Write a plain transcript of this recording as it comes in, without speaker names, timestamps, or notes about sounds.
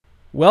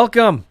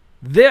Welcome.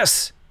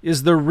 This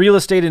is the Real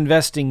Estate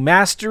Investing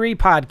Mastery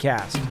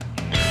Podcast.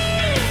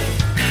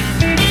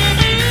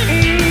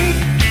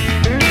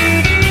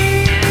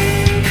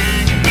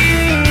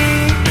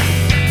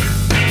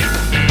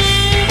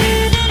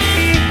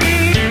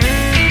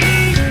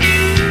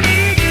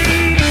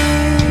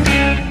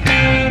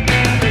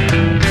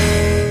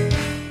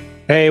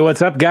 Hey,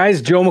 what's up,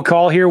 guys? Joe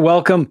McCall here.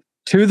 Welcome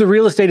to the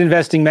Real Estate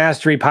Investing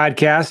Mastery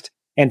Podcast.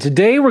 And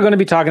today we're going to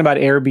be talking about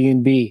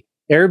Airbnb.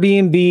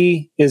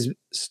 Airbnb is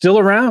still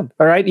around,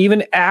 all right?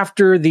 Even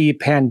after the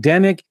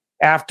pandemic,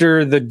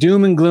 after the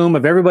doom and gloom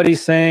of everybody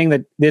saying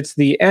that it's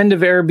the end of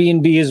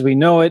Airbnb as we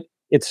know it,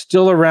 it's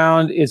still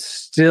around, it's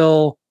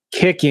still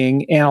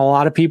kicking, and a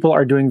lot of people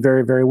are doing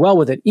very, very well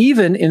with it,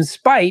 even in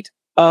spite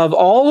of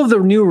all of the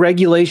new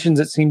regulations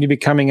that seem to be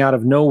coming out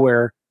of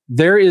nowhere.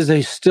 There is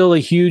still a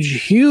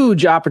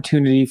huge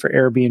opportunity for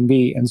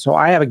Airbnb. And so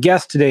I have a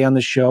guest today on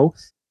the show.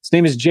 His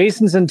name is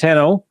Jason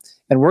Centeno.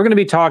 And we're going to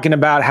be talking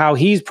about how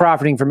he's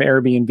profiting from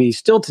Airbnb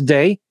still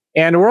today.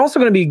 And we're also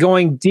going to be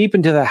going deep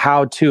into the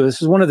how-to.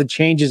 This is one of the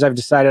changes I've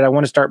decided I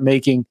want to start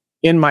making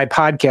in my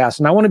podcast.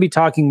 And I want to be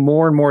talking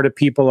more and more to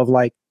people of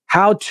like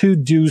how to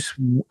do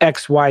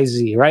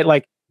XYZ, right?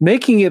 Like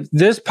making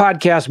this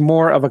podcast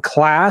more of a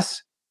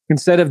class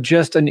instead of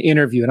just an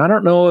interview. And I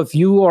don't know if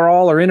you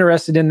all are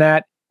interested in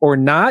that or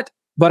not,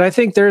 but I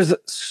think there's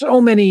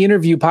so many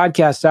interview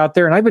podcasts out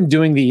there. And I've been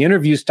doing the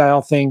interview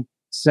style thing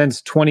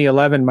since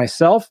 2011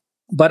 myself.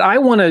 But I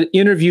want to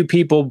interview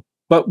people,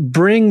 but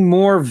bring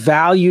more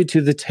value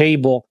to the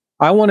table.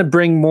 I want to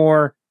bring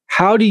more,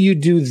 how do you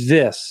do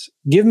this?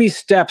 Give me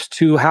steps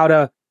to how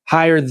to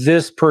hire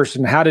this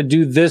person, how to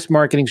do this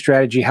marketing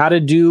strategy, how to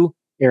do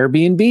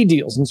Airbnb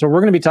deals. And so we're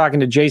going to be talking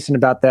to Jason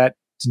about that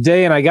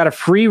today. And I got a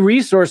free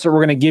resource that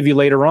we're going to give you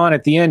later on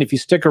at the end. If you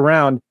stick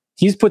around,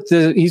 he's put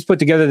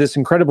together this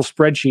incredible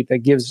spreadsheet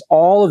that gives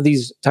all of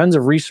these tons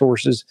of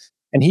resources,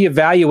 and he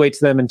evaluates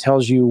them and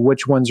tells you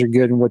which ones are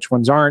good and which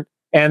ones aren't.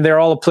 And they're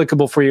all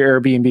applicable for your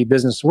Airbnb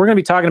business. So we're going to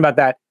be talking about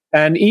that.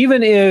 And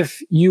even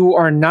if you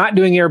are not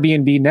doing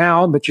Airbnb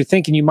now, but you're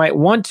thinking you might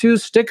want to,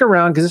 stick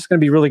around because this is going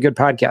to be a really good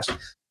podcast.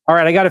 All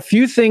right, I got a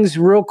few things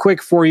real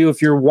quick for you.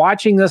 If you're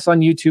watching this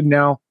on YouTube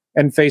now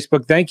and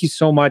Facebook, thank you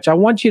so much. I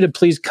want you to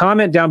please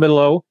comment down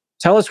below.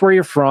 Tell us where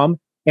you're from.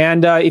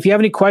 And if you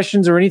have any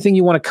questions or anything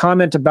you want to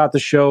comment about the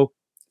show,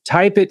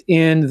 type it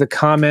in the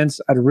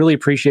comments. I'd really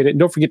appreciate it. And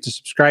don't forget to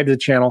subscribe to the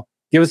channel.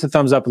 Give us a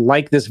thumbs up.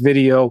 Like this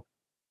video.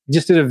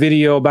 Just did a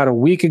video about a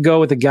week ago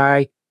with a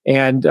guy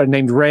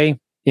named Ray,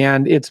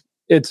 and this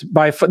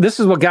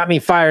is what got me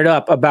fired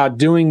up about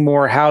doing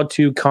more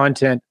how-to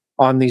content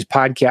on these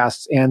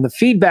podcasts, and the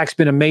feedback's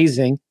been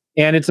amazing.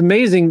 And it's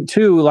amazing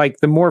too, like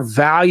the more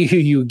value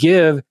you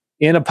give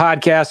in a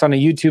podcast, on a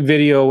YouTube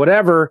video,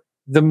 whatever,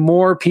 the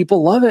more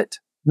people love it.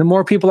 The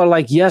more people are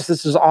like, yes,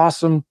 this is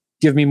awesome.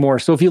 Give me more.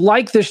 So if you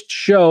like this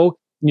show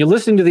and you're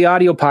listening to the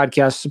audio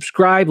podcast,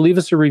 subscribe, leave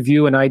us a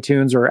review in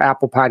iTunes or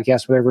Apple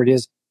Podcasts, whatever it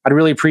is. I'd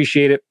really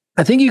appreciate it.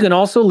 I think you can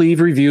also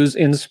leave reviews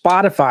in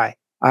Spotify.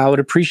 I would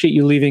appreciate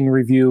you leaving a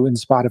review in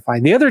Spotify.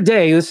 The other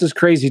day, this is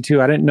crazy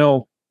too. I didn't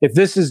know if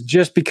this is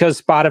just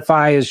because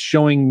Spotify is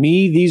showing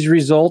me these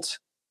results.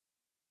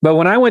 But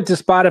when I went to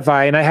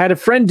Spotify, and I had a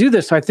friend do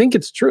this, so I think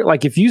it's true.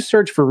 Like if you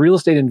search for real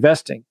estate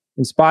investing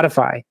in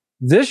Spotify,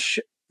 this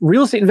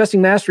Real Estate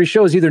Investing Mastery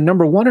show is either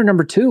number 1 or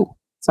number 2.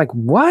 It's like,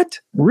 what?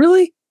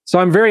 Really? So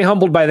I'm very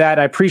humbled by that.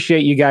 I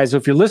appreciate you guys. So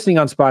if you're listening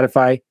on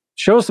Spotify,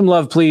 show some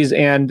love, please.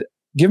 And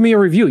give me a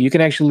review. You can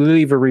actually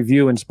leave a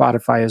review in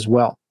Spotify as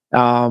well.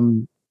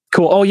 Cool.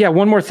 Oh yeah,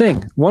 one more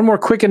thing. One more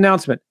quick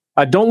announcement.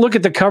 Don't look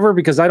at the cover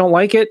because I don't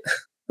like it.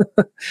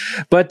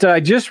 But I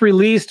just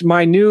released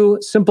my new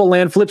Simple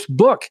Land Flips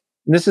book.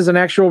 And this is an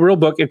actual real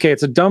book. Okay,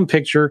 it's a dumb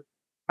picture.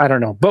 I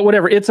don't know. But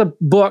whatever. It's a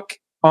book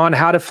on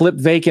how to flip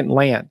vacant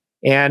land.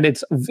 And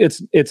it's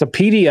a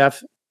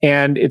PDF,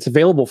 and it's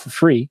available for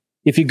free.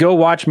 If you go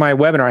watch my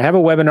webinar, I have a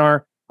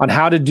webinar on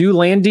how to do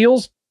land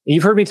deals.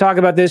 You've heard me talk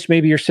about this.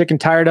 Maybe you're sick and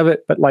tired of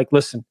it, but like,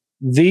 listen,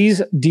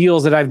 these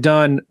deals that I've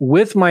done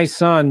with my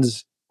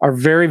sons are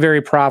very,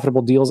 very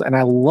profitable deals. And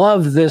I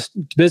love this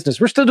business.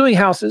 We're still doing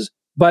houses,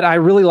 but I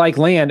really like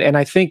land. And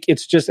I think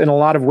it's just in a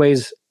lot of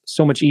ways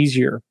so much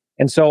easier.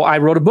 And so I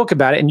wrote a book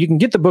about it, and you can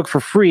get the book for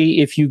free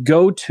if you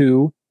go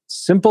to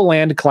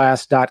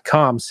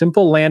simplelandclass.com,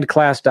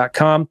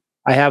 simplelandclass.com.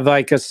 I have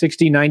like a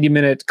 90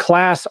 minute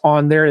class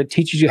on there that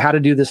teaches you how to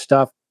do this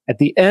stuff. At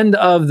the end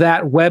of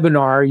that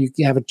webinar,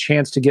 you have a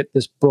chance to get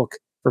this book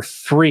for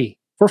free,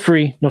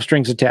 no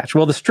strings attached.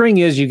 Well, the string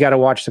is you got to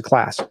watch the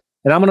class.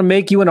 And I'm going to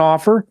make you an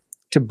offer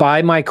to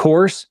buy my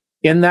course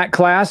in that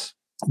class.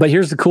 But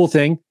here's the cool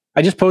thing.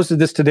 I just posted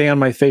this today on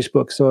my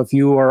Facebook. So if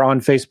you are on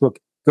Facebook,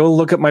 go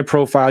look at my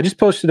profile. I just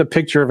posted a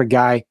picture of a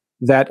guy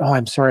that,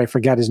 I'm sorry, I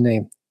forgot his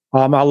name.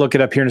 I'll look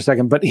it up here in a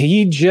second. But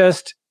he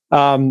just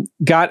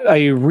got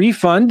a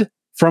refund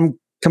from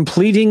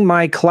completing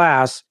my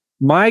class.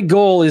 My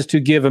goal is to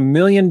give $1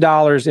 million in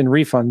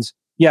refunds.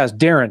 Yes,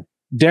 Darren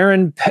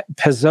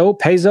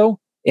Pezo.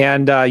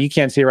 And you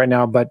can't see it right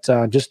now, but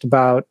just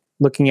about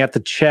looking at the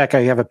check.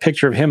 I have a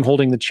picture of him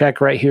holding the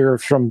check right here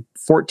from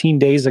 14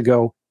 days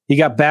ago. He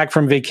got back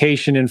from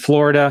vacation in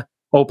Florida,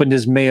 opened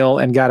his mail,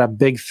 and got a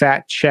big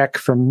fat check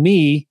from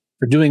me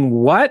for doing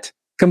what?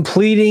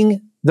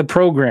 Completing the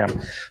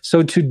program.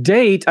 So to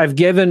date, I've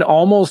given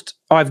over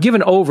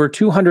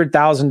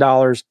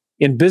 $200,000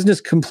 in business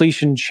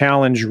completion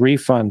challenge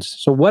refunds.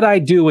 So what I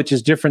do, which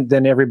is different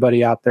than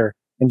everybody out there,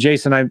 and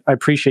Jason, I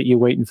appreciate you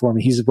waiting for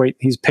me.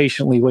 He's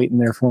patiently waiting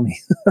there for me.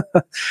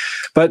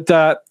 But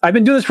I've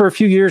been doing this for a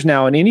few years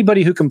now, and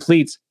anybody who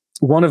completes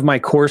one of my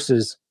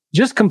courses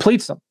just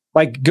completes them,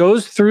 like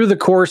goes through the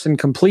course and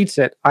completes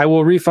it, I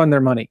will refund their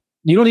money.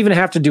 You don't even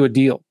have to do a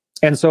deal.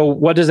 And so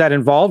what does that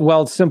involve?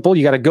 Well, it's simple.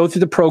 You got to go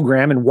through the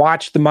program and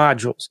watch the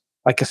modules.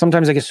 Like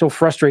sometimes I get so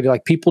frustrated,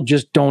 like people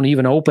just don't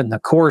even open the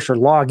course or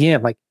log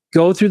in. Like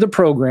go through the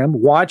program,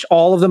 watch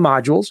all of the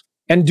modules,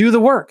 and do the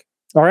work.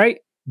 All right?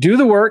 Do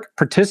the work,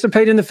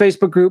 participate in the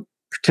Facebook group,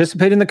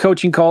 participate in the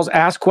coaching calls,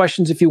 ask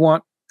questions if you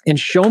want, and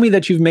show me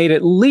that you've made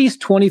at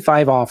least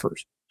 25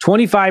 offers,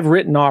 25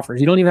 written offers.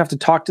 You don't even have to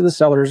talk to the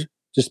sellers.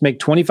 Just make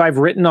 25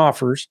 written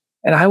offers,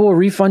 and I will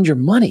refund your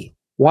money.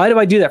 Why do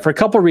I do that? For a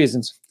couple of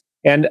reasons.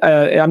 And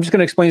I'm just going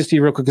to explain this to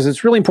you real quick because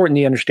it's really important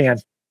that you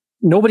understand.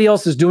 Nobody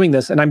else is doing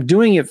this, and I'm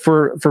doing it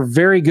for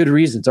very good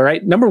reasons, all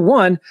right? Number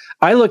one,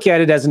 I look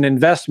at it as an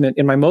investment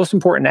in my most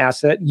important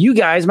asset, you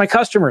guys, my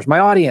customers, my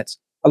audience.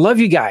 I love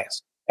you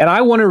guys. And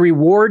I want to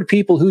reward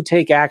people who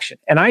take action.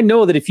 And I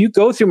know that if you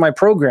go through my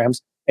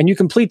programs and you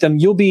complete them,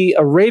 you'll be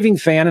a raving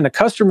fan and a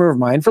customer of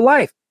mine for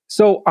life.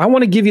 So I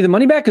want to give you the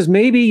money back because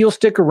maybe you'll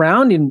stick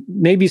around and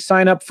maybe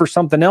sign up for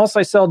something else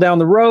I sell down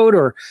the road,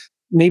 or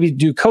maybe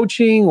do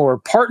coaching or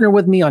partner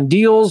with me on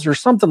deals or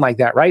something like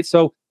that, right?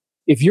 So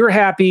if you're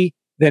happy,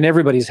 then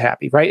everybody's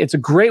happy, right? It's a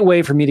great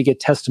way for me to get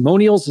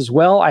testimonials as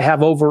well. I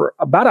have over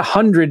about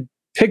 100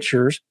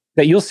 pictures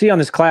that you'll see on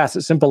this class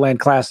at Simple Land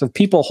class of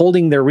people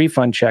holding their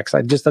refund checks.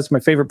 That's my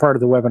favorite part of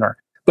the webinar.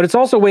 But it's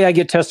also a way I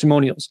get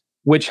testimonials,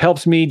 which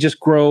helps me just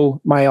grow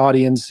my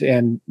audience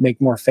and make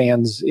more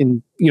fans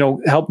and,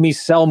 help me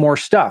sell more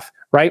stuff,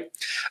 right?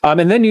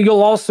 And then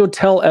you'll also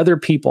tell other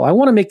people. I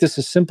want to make this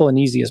as simple and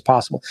easy as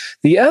possible.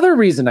 The other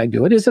reason I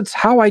do it is it's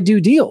how I do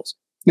deals.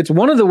 It's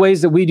one of the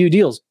ways that we do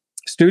deals.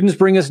 Students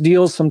bring us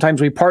deals.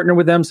 Sometimes we partner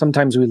with them.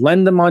 Sometimes we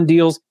lend them on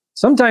deals.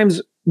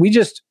 Sometimes we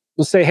just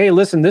will say, hey,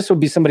 listen, this will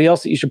be somebody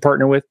else that you should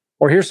partner with,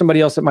 or here's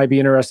somebody else that might be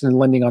interested in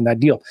lending on that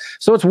deal.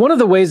 So it's one of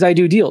the ways I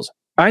do deals.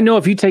 I know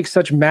if you take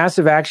such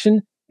massive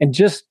action and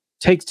just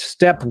take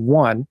step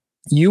one,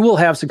 you will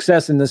have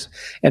success in this,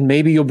 and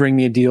maybe you'll bring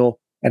me a deal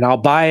and I'll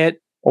buy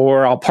it,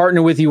 or I'll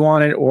partner with you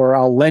on it, or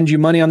I'll lend you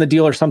money on the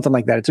deal or something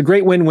like that. It's a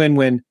great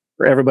win-win-win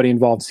for everybody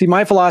involved. See,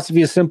 my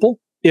philosophy is simple.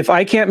 If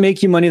I can't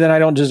make you money, then I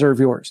don't deserve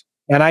yours.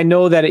 And I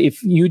know that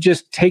if you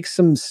just take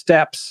some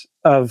steps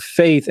of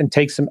faith and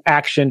take some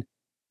action,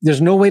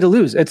 there's no way to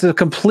lose. It's a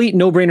complete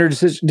no-brainer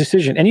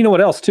decision. And you know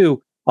what else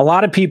too? A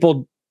lot of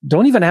people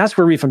don't even ask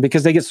for a refund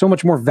because they get so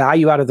much more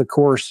value out of the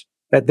course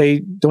that they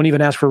don't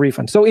even ask for a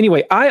refund. So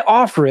anyway, I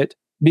offer it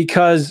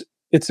because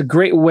it's a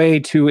great way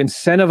to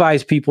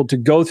incentivize people to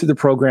go through the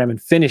program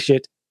and finish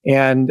it.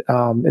 And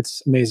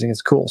it's amazing.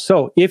 It's cool.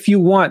 So if you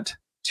want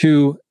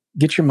to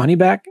get your money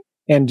back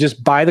and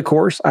just buy the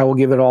course, I will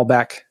give it all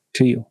back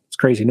to you. It's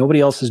crazy. Nobody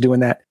else is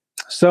doing that.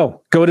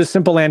 So go to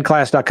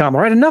simplelandclass.com.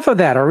 All right, enough of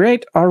that.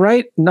 All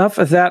right, enough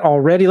of that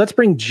already. Let's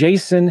bring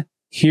Jason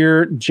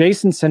here.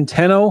 Jason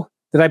Centeno.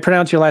 Did I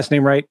pronounce your last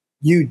name right?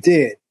 You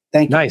did.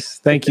 Thank you. Nice.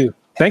 Thank you.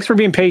 Thanks for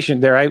being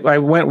patient there. I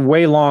went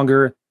way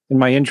longer in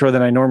my intro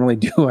than I normally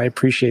do. I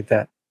appreciate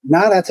that.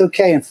 No, that's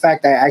okay. In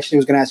fact, I actually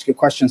was going to ask you a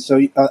question.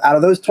 So out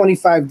of those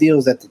 25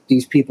 deals that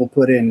these people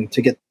put in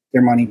to get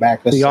their money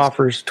back. The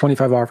offers,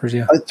 25 offers,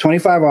 yeah.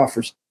 25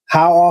 offers.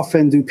 How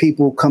often do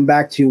people come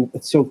back to you?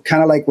 So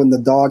kind of like when the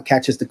dog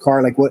catches the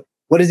car, like what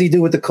does he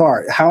do with the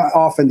car? How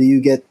often do you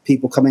get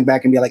people coming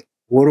back and be like,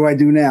 what do I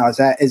do now?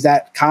 Is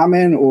that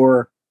common,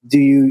 or do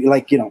you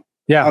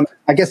Yeah.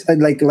 I guess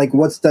like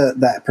what's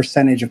that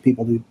percentage of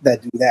people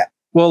that do that?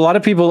 Well, a lot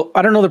of people,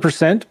 I don't know the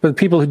percent, but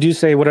people who do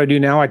say, what do I do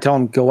now? I tell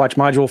them, go watch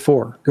module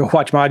 4, go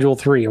watch module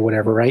 3 or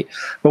whatever, right?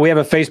 But we have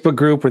a Facebook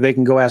group where they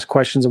can go ask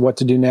questions of what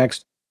to do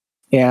next.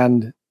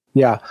 And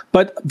yeah,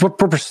 but for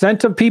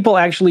percent of people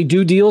actually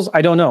do deals,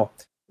 I don't know.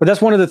 But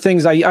that's one of the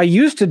things I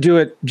used to do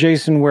it,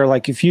 Jason, where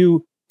like if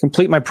you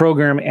complete my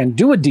program and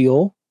do a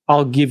deal,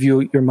 I'll give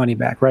you your money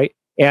back, right?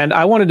 And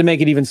I wanted to make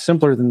it even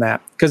simpler than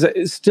that because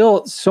it's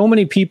still so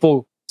many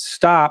people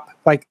stop.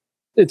 Like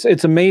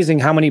it's amazing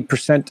how many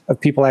percent of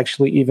people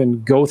actually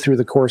even go through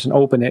the course and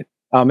open it.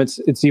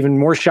 It's even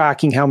more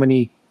shocking how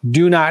many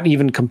do not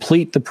even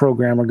complete the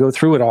program or go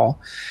through it all.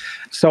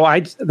 So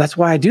that's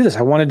why I do this.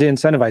 I wanted to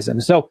incentivize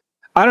them. So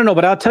I don't know,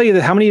 but I'll tell you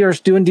that how many are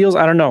doing deals,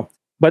 I don't know.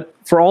 But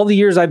for all the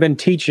years I've been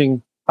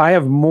teaching, I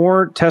have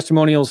more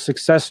testimonials,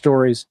 success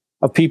stories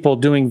of people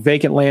doing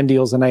vacant land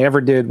deals than I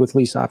ever did with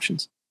lease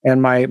options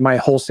and my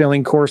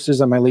wholesaling courses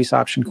and my lease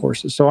option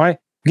courses. So I'm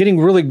getting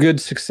really good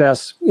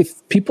success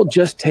if people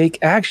just take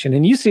action.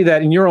 And you see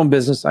that in your own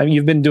business. I mean,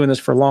 you've been doing this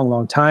for a long,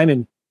 long time,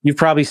 and you've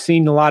probably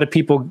seen a lot of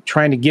people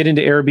trying to get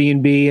into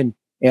Airbnb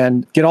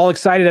and get all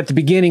excited at the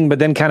beginning, but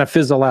then kind of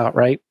fizzle out,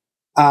 right?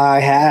 I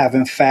have.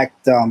 In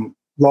fact,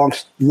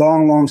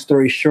 long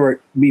story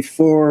short,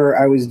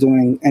 before I was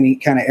doing any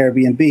kind of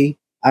Airbnb,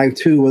 I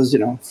too was,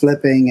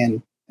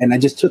 flipping and I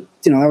just took,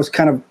 that was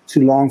kind of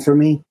too long for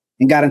me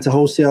and got into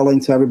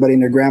wholesaling. So everybody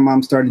and their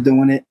grandmom started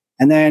doing it.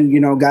 And then,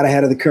 got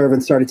ahead of the curve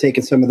and started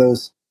taking some of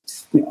those,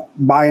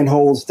 buy and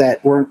holds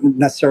that weren't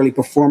necessarily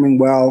performing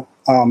well,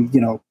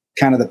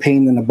 kind of the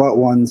pain in the butt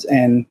ones.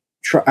 And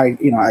I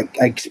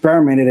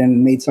experimented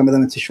and made some of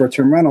them into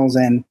short-term rentals.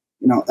 And,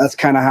 that's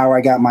kind of how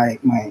I got my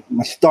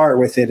start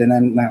with it. And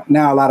then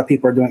now a lot of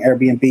people are doing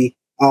Airbnb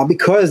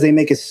because they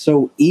make it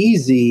so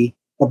easy.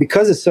 But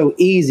because it's so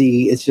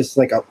easy, it's just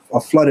like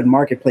a flooded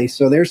marketplace.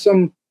 So there's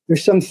some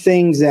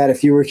things that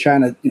if you were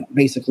trying to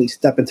basically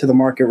step into the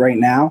market right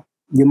now,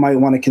 you might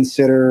want to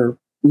consider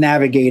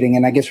navigating.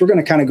 And I guess we're going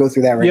to kind of go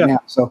through that right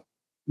now. So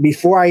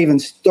before I even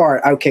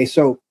start, okay,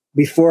 so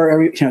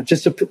before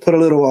just to put a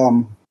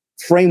little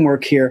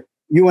framework here,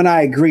 you and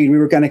I agreed we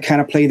were going to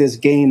kind of play this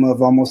game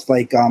of almost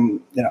like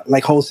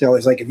like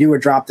wholesalers. Like if you were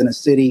dropped in a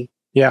city,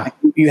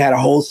 you had a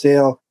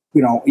wholesale.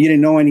 You didn't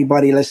know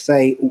anybody. Let's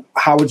say,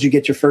 how would you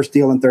get your first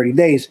deal in 30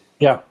 days?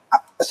 Yeah.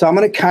 So I'm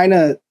going to kind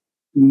of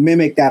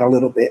mimic that a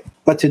little bit,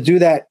 but to do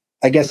that,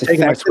 I guess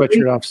taking my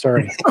sweatshirt off.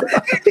 Sorry.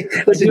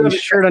 Listen, you have a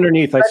shirt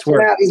underneath. I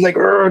swear. He's like,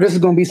 this is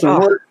going to be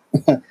some work.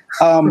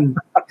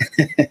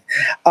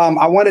 I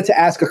wanted to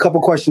ask a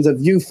couple questions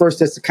of you first,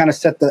 just to kind of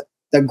set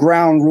the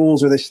ground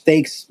rules or the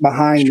stakes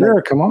behind.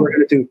 Sure, come on. What we're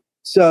going to do.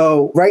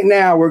 So right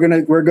now we're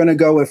gonna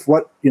go with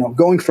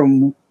going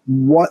from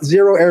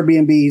 0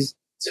 Airbnbs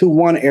to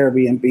 1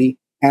 Airbnb,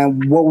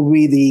 and what would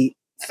be the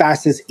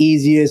fastest,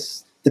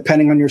 easiest,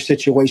 depending on your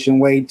situation,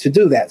 way to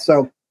do that.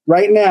 So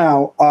right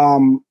now,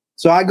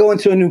 so I go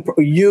into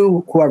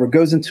whoever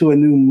goes into a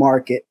new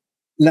market.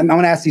 I'm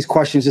going to ask these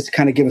questions just to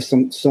kind of give us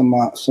some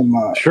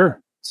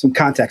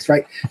context,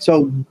 right?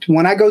 So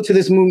when I go to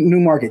this new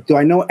market, do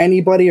I know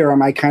anybody, or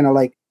am I kind of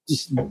like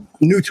just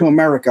new to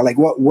America? Like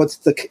what's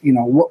the,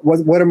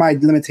 what are my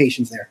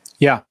limitations there?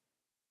 Yeah.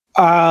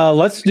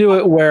 Let's do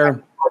it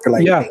where,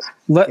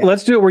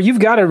 let's do it where you've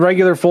got a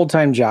regular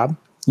full-time job.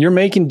 You're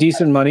making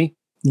decent money.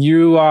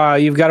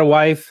 You've got a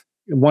wife,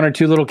 1 or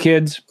 2 little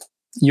kids.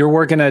 You're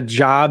working a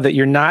job that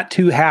you're not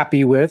too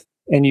happy with,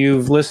 and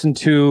you've listened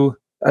to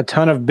a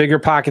ton of Bigger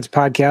Pockets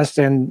podcasts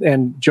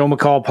and Joe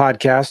McCall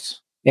podcasts.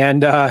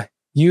 And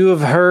you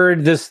have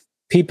heard this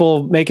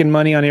people making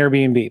money on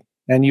Airbnb,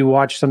 and you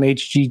watch some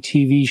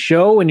HGTV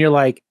show, and you're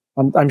like,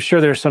 I'm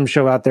sure there's some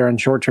show out there on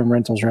short-term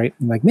rentals, right?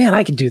 I'm like, man,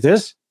 I could do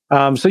this.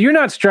 So you're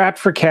not strapped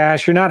for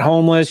cash. You're not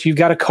homeless. You've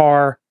got a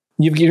car.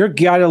 You've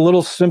got a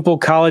little simple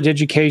college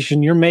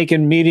education. You're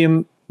making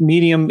medium,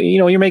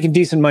 you're making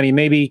decent money.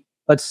 Maybe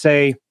let's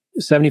say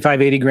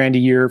 75, 80 grand a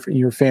year for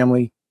your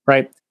family,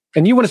 right?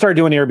 And you want to start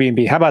doing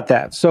Airbnb. How about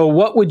that? So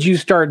what would you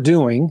start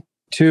doing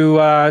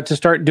to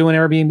start doing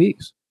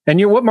Airbnbs?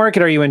 And what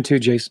market are you into,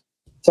 Jason?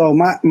 So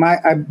I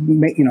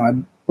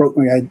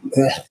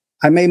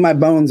made my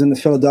bones in the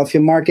Philadelphia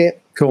market,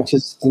 which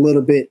is a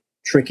little bit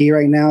tricky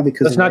right now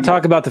because let's not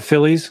talk about the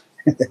Phillies.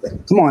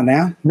 Come on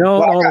now.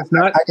 No, it's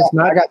not.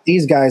 I got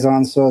these guys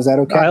on, so is that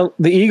okay?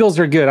 The Eagles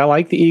are good. I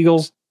like the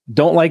Eagles.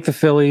 Don't like the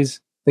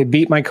Phillies. They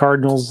beat my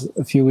Cardinals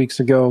a few weeks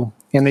ago,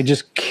 and they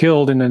just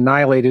killed and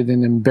annihilated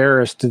and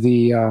embarrassed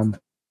the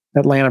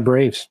Atlanta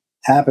Braves.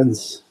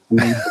 Happens. I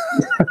mean.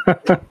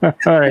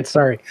 All right,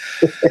 sorry.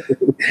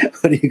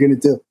 What are you going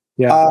to do?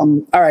 Yeah.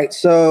 All right,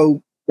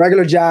 so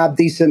regular job,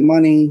 decent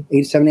money,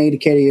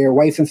 80K a year,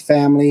 wife and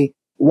family.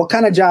 What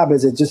kind of job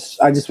is it?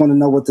 I just want to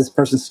know what this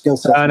person's skill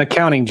set is. An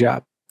accounting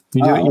job.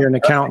 You're an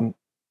accountant.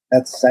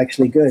 That's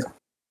actually good.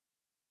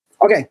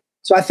 Okay,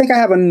 so I think I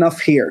have enough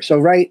here. So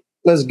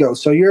let's go.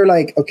 So you're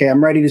like, okay,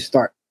 I'm ready to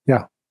start.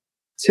 Yeah.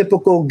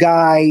 Typical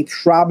guy,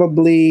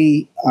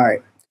 probably, all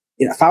right.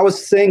 If I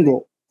was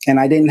single and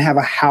I didn't have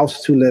a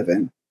house to live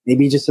in,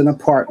 maybe just an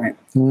apartment.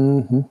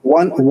 Mm-hmm.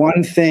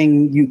 One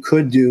thing you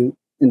could do,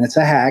 and it's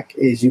a hack,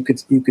 is you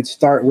could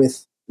start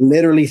with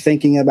literally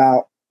thinking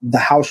about the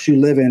house you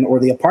live in or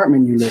the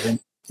apartment you live in.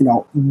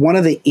 One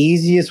of the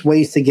easiest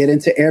ways to get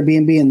into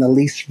Airbnb and the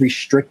least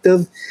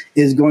restrictive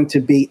is going to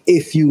be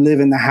if you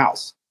live in the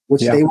house,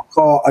 which they will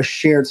call a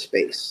shared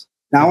space.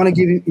 Now, I want to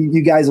give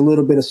you guys a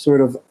little bit of sort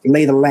of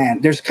lay the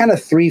land. There's kind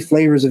of 3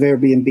 flavors of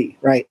Airbnb,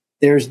 right?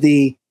 There's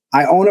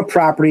I own a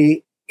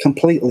property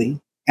completely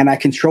and I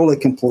control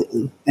it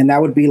completely. And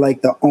that would be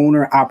like the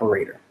owner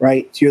operator,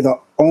 right? So you're the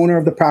owner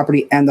of the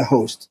property and the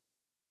host.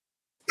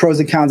 Pros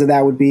and cons of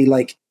that would be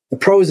like, the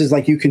pros is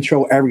like you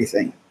control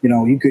everything.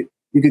 You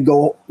could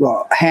go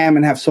ham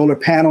and have solar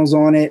panels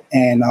on it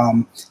and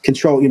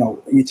control,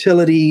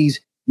 utilities.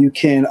 You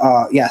can,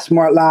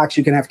 smart locks.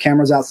 You can have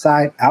cameras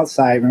outside.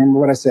 Remember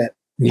what I said?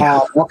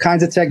 Yeah. All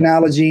kinds of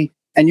technology.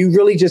 And you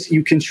really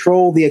you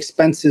control the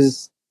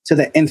expenses to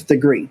the nth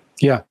degree.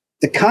 Yeah.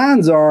 The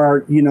cons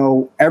are,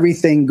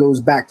 everything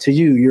goes back to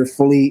you. You're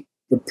fully,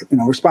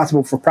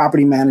 responsible for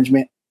property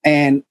management.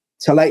 And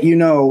to let you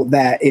know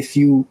that if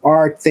you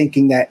are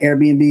thinking that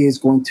Airbnb is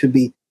going to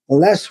be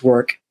less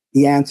work,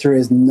 the answer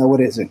is no,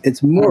 it isn't.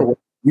 It's more work.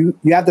 You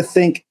have to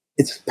think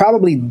it's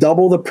probably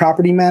double the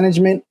property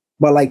management,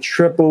 but like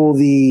triple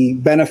the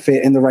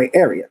benefit in the right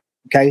area.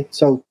 Okay.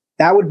 So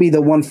that would be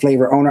the one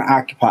flavor, owner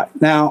occupied.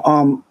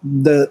 Now,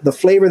 the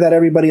flavor that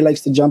everybody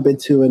likes to jump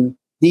into and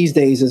these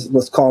days is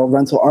what's called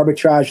rental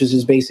arbitrage, which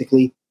is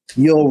basically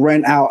you'll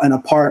rent out an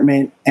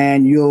apartment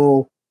and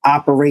you'll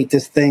operate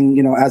this thing,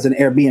 as an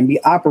Airbnb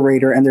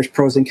operator. And there's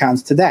pros and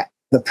cons to that.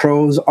 The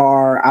pros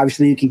are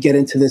obviously you can get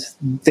into this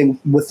thing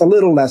with a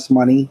little less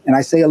money. And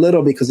I say a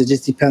little because it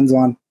just depends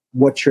on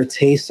what your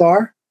tastes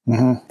are.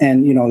 Mm-hmm.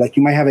 And, like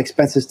you might have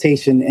expensive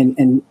taste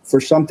and for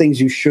some things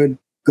you should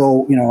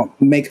go,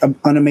 make an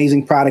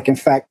amazing product. In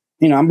fact,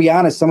 I'm be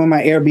honest, some of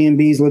my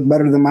Airbnbs look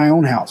better than my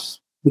own house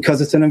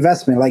because it's an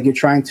investment. Like you're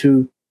trying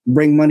to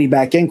bring money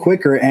back in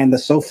quicker and the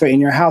sofa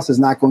in your house is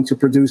not going to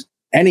produce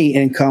any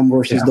income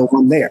versus the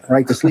one there,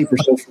 right? The sleeper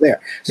sofa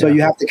there. So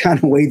you have to kind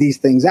of weigh these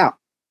things out,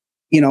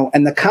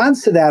 and the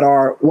cons to that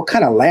are what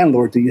kind of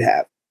landlord do you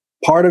have?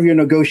 Part of your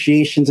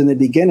negotiations in the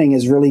beginning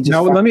is really just.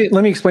 Now, let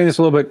me explain this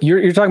a little bit.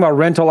 You're talking about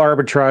rental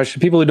arbitrage.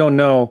 People who don't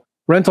know,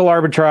 rental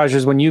arbitrage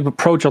is when you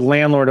approach a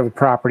landlord of a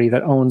property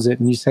that owns it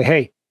and you say,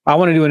 hey, I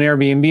want to do an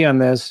Airbnb on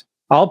this.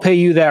 I'll pay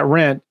you that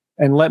rent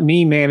and let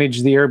me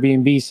manage the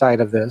Airbnb side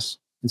of this.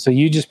 And so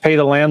you just pay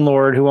the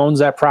landlord who owns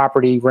that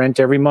property rent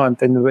every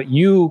month. And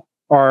you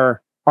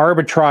are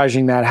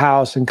arbitraging that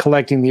house and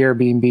collecting the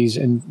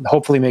Airbnbs and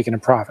hopefully making a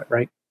profit,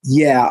 right?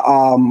 Yeah,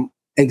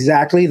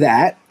 exactly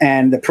that.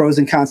 And the pros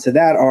and cons to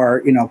that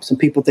are, some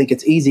people think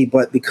it's easy,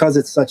 but because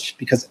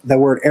the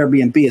word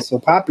Airbnb is so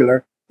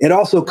popular, it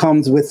also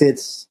comes with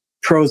its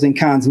pros and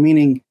cons,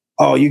 meaning,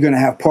 oh, you're going to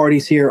have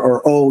parties here,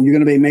 or, oh, you're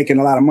going to be making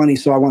a lot of money,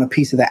 so I want a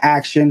piece of the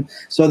action.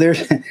 So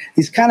there's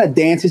these kind of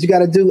dances you got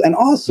to do. And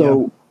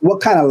also,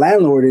 what kind of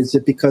landlord is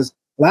it? Because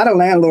a lot of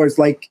landlords,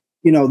 like,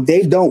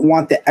 they don't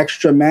want the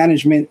extra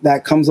management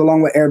that comes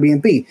along with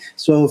Airbnb.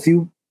 So if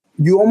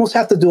you almost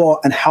have to do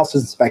an house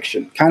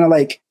inspection, kind of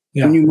like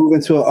when you move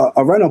into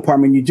a rental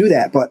apartment, you do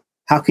that. But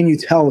how can you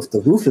tell if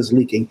the roof is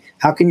leaking?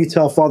 How can you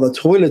tell if all the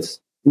toilets,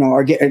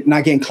 are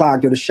not getting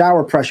clogged, or the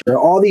shower pressure,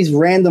 all these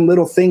random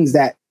little things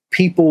that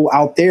people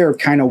out there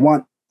kind of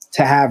want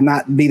to have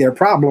not be their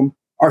problem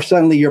are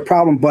suddenly your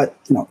problem. But,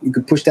 you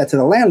could push that to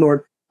the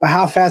landlord. But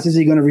how fast is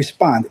he going to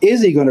respond?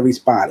 Is he going to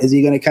respond? Is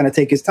he going to kind of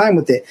take his time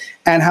with it?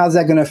 And how's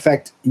that going to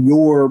affect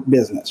your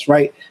business,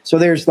 right? So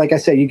there's, like I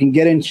said, you can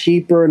get in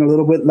cheaper and a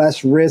little bit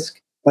less risk,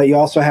 but you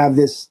also have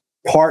this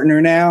partner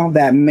now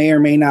that may or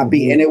may not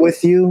be in it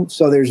with you.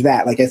 So there's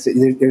that. Like I said,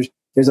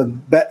 there's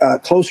a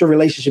closer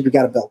relationship you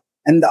got to build.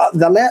 And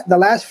the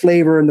last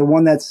flavor, and the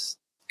one that's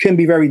can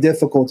be very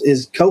difficult,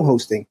 is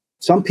co-hosting.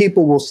 Some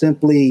people will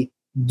simply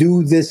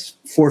do this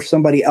for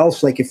somebody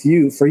else. Like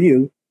for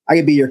you, I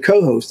could be your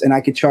co-host and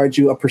I could charge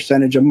you a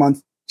percentage a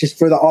month just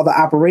for all the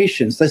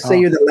operations. Let's say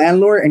you're the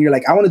landlord and you're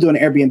like, I want to do an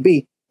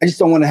Airbnb. I just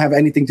don't want to have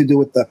anything to do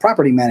with the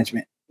property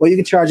management. Well, you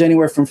can charge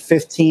anywhere from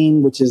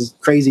 15, which is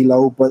crazy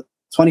low, but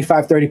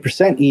 25,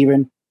 30%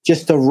 even,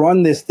 just to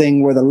run this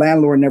thing where the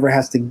landlord never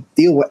has to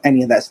deal with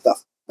any of that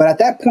stuff. But at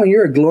that point,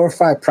 you're a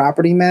glorified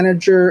property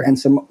manager and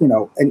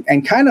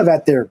and kind of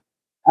at their,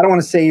 I don't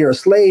want to say you're a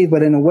slave,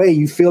 but in a way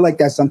you feel like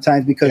that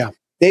sometimes because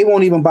they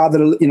won't even bother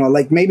to,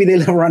 like maybe they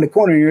live around the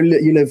corner,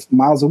 you live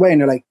miles away and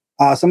they're like,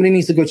 somebody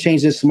needs to go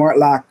change this smart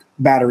lock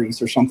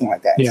batteries or something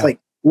like that. Yeah. It's like,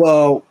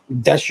 well,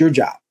 that's your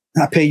job.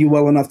 I pay you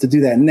well enough to do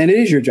that. And then it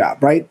is your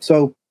job, right?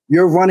 So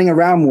you're running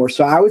around more.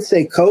 So I would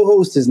say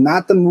co-host is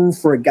not the move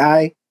for a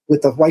guy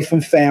with a wife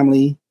and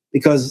family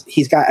because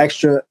he's got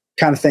extra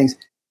kind of things.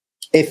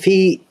 If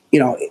he,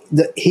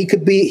 he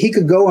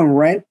could go and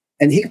rent,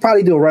 and he could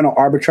probably do a rental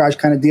arbitrage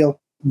kind of deal.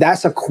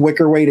 That's a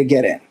quicker way to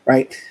get in,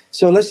 right?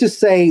 So let's just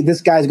say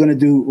this guy's going to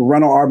do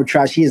rental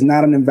arbitrage. He is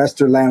not an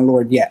investor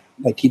landlord yet.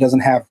 Like he doesn't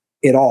have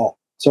it all.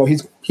 So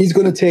he's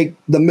going to take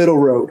the middle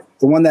road,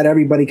 the one that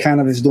everybody kind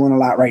of is doing a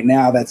lot right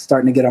now. That's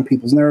starting to get on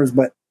people's nerves,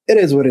 but it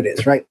is what it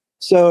is, right?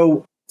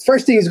 So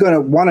first thing he's going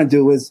to want to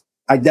do is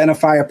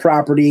identify a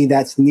property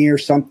that's near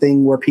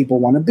something where people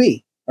want to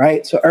be,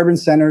 right? So urban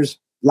centers,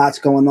 lots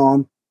going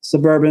on.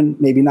 Suburban,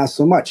 maybe not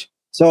so much.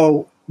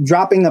 So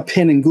dropping a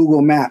pin in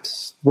Google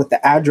Maps with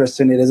the address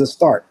in it is a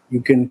start.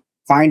 You can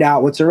find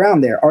out what's around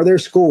there. Are there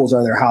schools?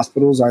 Are there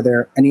hospitals? Are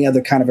there any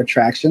other kind of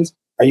attractions?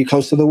 Are you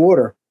close to the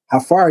water?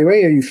 How far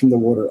away are you from the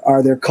water?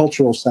 Are there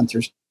cultural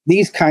centers?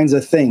 These kinds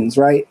of things,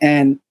 right?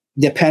 And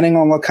depending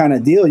on what kind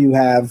of deal you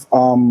have,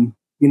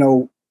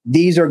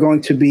 these are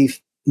going to be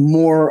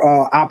more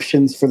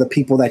options for the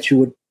people that you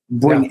would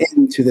bring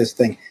into this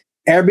thing.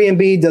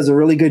 Airbnb does a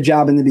really good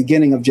job in the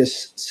beginning of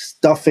just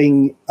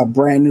stuffing a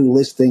brand new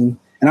listing.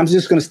 And I'm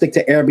just going to stick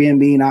to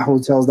Airbnb, not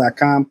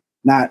hotels.com,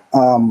 not,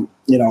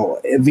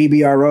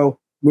 VBRO.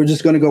 We're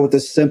just going to go with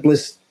the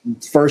simplest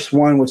first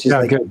one, which is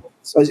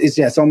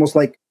it's almost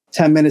like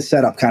 10-minute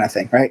setup kind of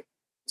thing, right?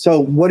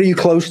 So what are you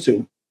close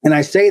to? And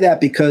I say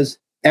that because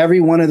every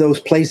one of those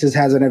places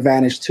has an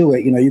advantage to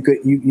it.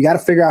 You got to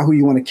figure out who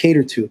you want to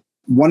cater to.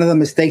 one of the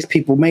mistakes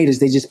people made is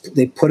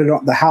they put it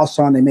on the house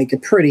on, they make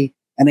it pretty,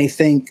 and they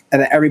think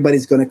that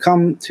everybody's going to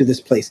come to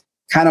this place.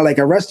 Kind of like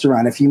a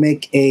restaurant. If you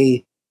make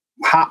a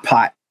hot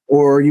pot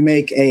or you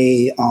make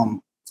a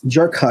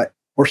jerk hut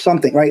or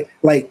something, right?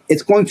 Like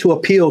it's going to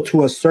appeal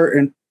to a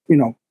certain,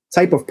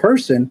 type of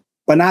person,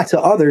 but not to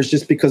others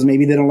just because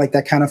maybe they don't like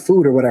that kind of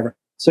food or whatever.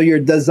 So your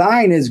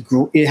design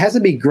it has to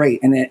be great.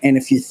 And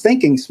if you're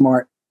thinking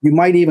smart, you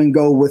might even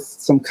go with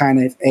some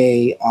kind of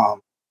a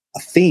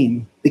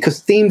theme,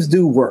 because themes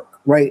do work,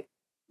 right?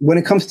 When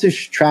it comes to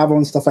travel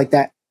and stuff like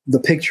that, the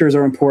pictures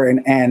are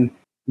important. And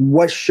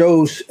what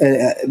shows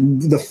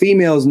the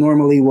females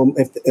normally will,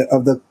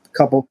 of the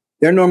couple,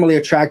 they're normally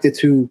attracted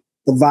to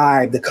the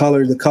vibe,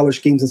 the color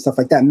schemes and stuff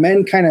like that.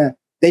 Men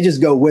they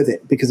just go with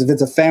it, because if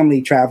it's a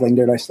family traveling,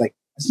 they're just like,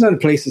 it's not a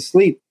place to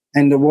sleep.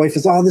 And the wife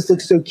is, oh, this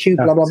looks so cute,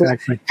 blah, blah, blah.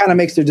 Kind of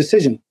makes their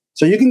decision.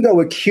 So you can go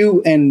with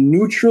cute and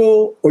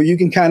neutral, or you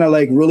can kind of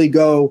like really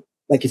go,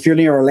 like if you're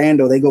near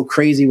Orlando, they go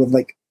crazy with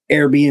like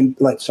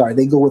Airbnb,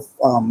 they go with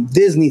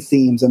Disney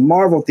themes and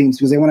Marvel themes,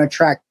 because they want to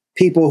attract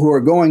people who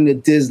are going to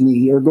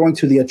Disney or going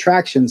to the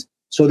attractions.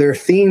 So their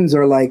themes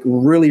are like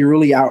really,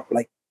 really out,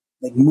 like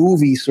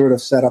movie sort of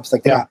setups,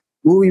 like that,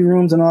 movie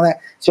rooms and all that.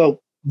 So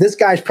this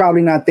guy's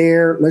probably not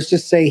there. Let's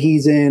just say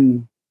he's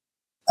in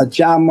a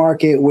job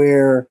market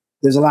where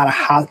there's a lot of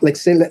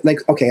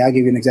okay, I'll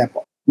give you an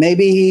example.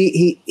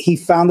 Maybe he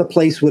found a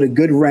place with a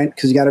good rent,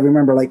 because you got to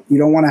remember, like, you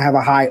don't want to have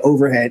a high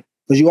overhead,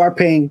 because you are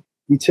paying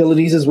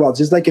utilities as well.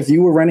 Just like if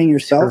you were renting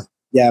yourself,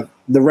 the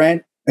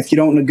rent. If you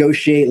don't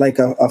negotiate like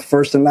a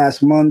first and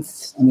last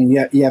month, I mean,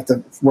 you have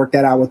to work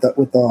that out with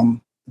the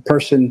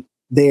person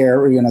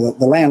there, or,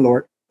 the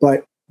landlord.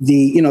 But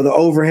the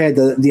overhead,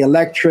 the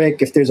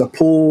electric, if there's a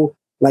pool,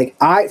 like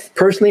I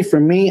personally, for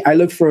me, I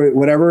look for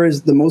whatever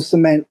is the most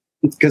cement,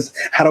 because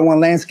I don't want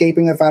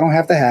landscaping if I don't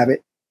have to have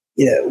it.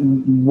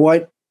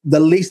 What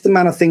the least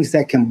amount of things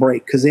that can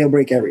break, because they'll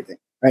break everything,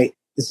 right?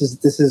 This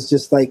is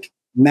just like,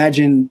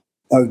 imagine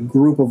a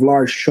group of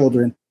large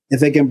children.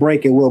 If it can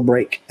break, it will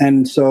break.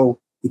 And so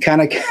you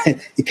kind of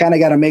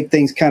got to make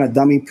things kind of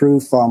dummy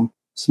proof.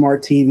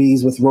 Smart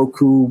TVs with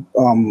Roku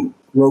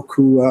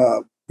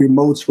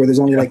remotes where there's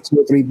only like 2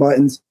 or 3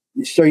 buttons.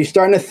 So you're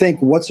starting to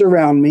think, what's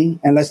around me?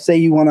 And let's say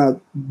you want to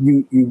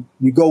you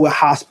go with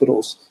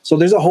hospitals. So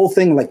there's a whole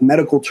thing like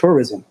medical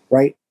tourism,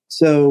 right?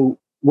 So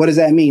what does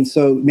that mean?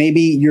 So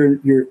maybe your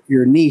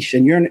niche,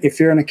 and if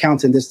you're an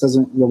accountant, this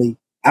doesn't really.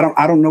 I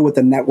don't know what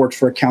the networks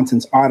for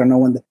accountants are. I don't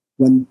know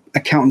when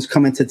accountants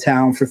come into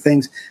town for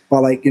things,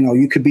 but like,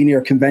 you could be near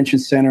a convention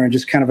center and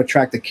just kind of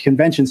attract the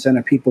convention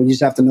center people. You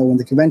just have to know when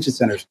the convention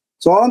centers.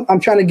 So all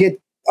I'm trying to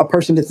get a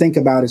person to think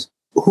about is,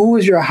 who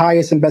is your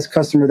highest and best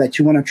customer that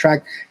you want to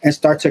attract, and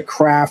start to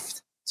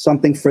craft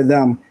something for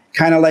them.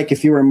 Kind of like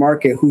if you were a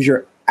market, who's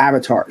your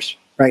avatars,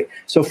 right?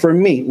 So for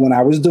me, when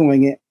I was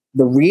doing it,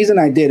 the reason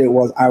I did it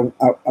was I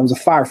was a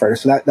firefighter.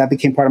 So that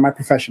became part of my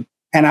profession.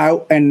 And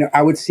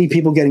I would see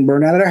people getting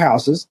burned out of their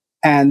houses,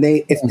 and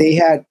if they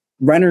had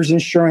renter's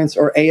insurance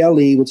or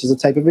ALE, which is a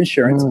type of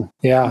insurance,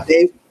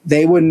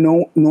 they would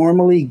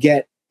normally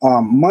get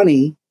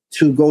money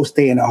to go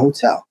stay in a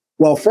hotel.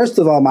 Well, first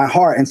of all, my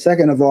heart, and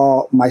second of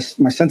all, my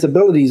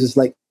sensibilities is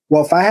like,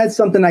 well, if I had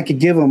something I could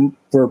give them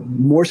for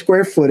more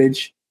square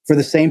footage for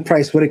the same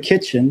price with a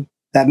kitchen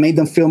that made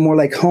them feel more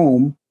like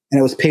home, and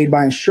it was paid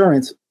by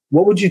insurance,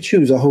 what would you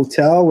choose? A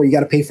hotel where you got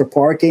to pay for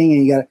parking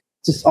and you got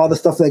just all the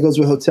stuff that goes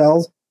with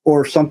hotels,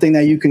 or something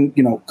that you can,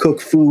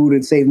 cook food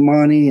and save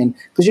money, and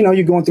because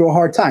you're going through a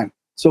hard time.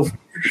 So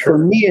for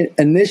me,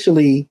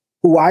 initially,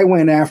 who I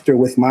went after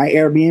with my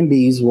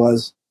Airbnbs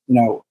was,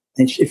 and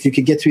if you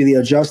could get through the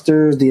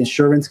adjusters, the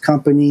insurance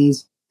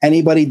companies,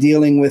 anybody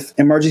dealing with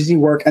emergency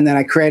work, and then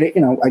I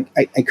created,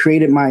 I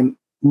created my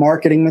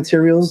marketing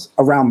materials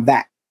around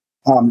that.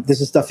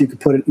 This is stuff you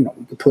could put in,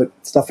 you could put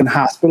stuff in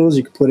hospitals,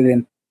 you could put it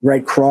in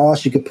Red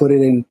Cross, you could put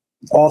it in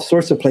all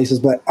sorts of places.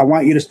 But I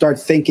want you to start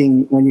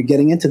thinking, when you're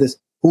getting into this,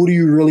 who do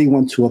you really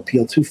want to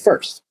appeal to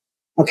first?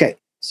 Okay,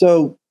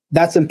 so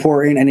that's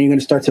important. And then you're going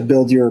to start to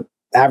build your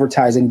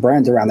advertising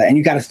brand around that. And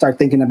you got to start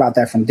thinking about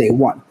that from day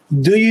one.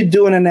 Do you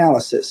do an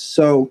analysis?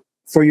 So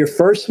for your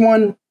first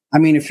one, I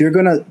mean, if you're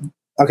going to,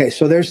 okay,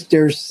 so there's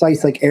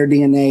sites like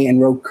AirDNA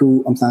and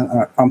Roku.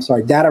 I'm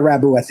sorry,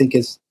 DataRabu, I think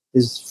is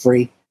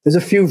free. There's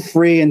a few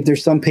free and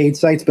there's some paid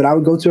sites, but I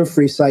would go to a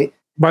free site.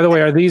 By the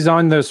way, are these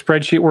on the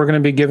spreadsheet we're going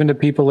to be giving to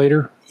people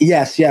later?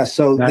 Yes.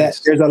 So nice.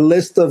 There's a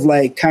list of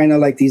like kind of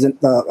like these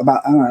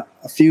about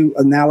a few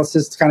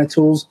analysis kind of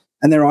tools,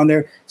 and they're on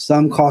there.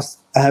 Some cost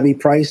a heavy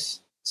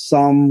price,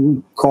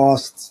 some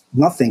cost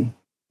nothing.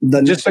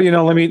 Just so you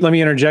know, let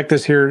me interject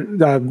this here.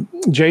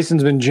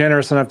 Jason's been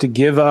generous enough to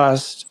give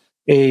us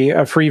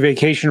a free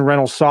vacation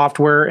rental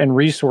software and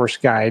resource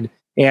guide,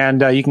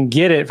 and you can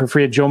get it for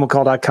free at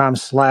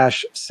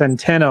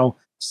joemccall.com/Centeno,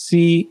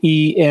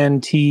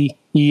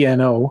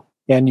 CENTENO,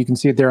 and you can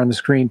see it there on the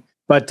screen.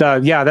 But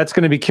that's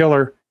going to be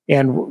killer.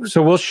 And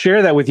so we'll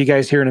share that with you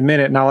guys here in a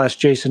minute, and I'll ask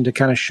Jason to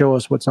kind of show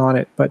us what's on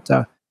it. But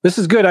this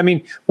is good. I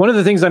mean, one of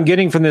the things I'm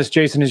getting from this,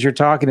 Jason, as you're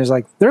talking, is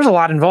like there's a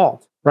lot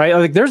involved. right?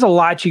 Like there's a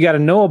lot you got to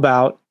know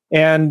about,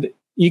 and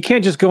you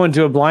can't just go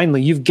into it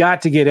blindly. You've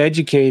got to get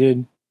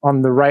educated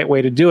on the right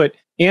way to do it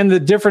and the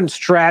different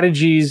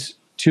strategies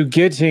to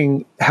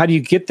getting, how do you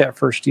get that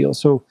first deal?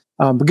 So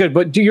good.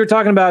 But you're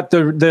talking about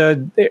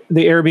the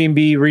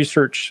Airbnb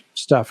research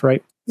stuff,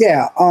 right?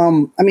 Yeah.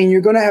 I mean,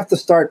 you're going to have to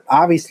start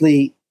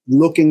obviously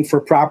looking for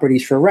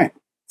properties for rent.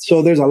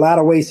 So there's a lot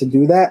of ways to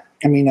do that.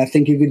 I mean, I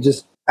think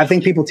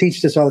people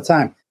teach this all the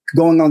time,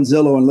 going on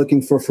Zillow and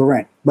looking for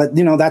rent. But,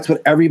 that's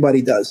what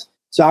everybody does.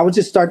 So I would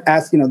just start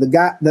asking,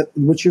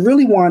 what you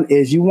really want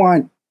is you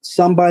want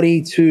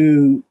somebody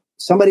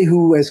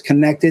who is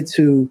connected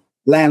to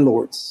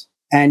landlords.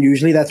 And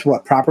usually that's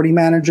what property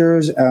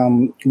managers,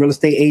 real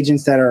estate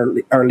agents that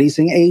are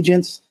leasing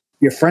agents,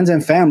 your friends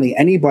and family,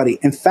 anybody.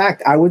 In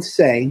fact, I would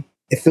say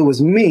if it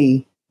was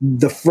me,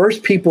 the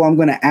first people I'm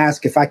going to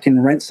ask if I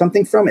can rent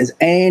something from is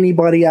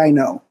anybody I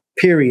know,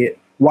 period.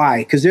 Why?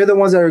 Because they're the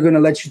ones that are going to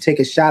let you take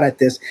a shot at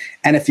this.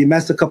 And if you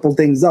mess a couple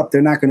things up,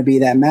 they're not going to be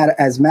that mad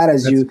as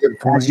That's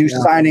you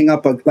signing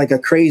up a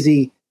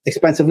crazy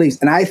expensive lease.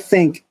 And I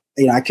think,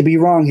 I could be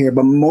wrong here,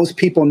 but most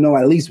people know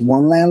at least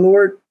one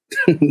landlord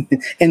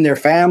in their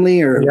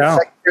family or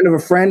friend of a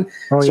friend.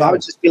 So I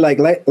would just be like,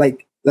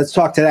 let's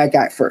talk to that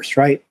guy first,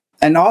 right?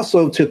 And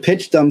also to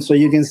pitch them so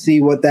you can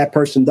see what that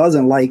person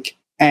doesn't like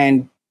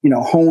and,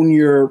 hone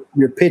your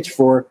pitch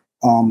for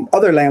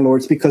other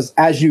landlords, because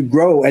as you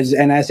grow, as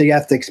you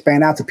have to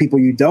expand out to people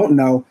you don't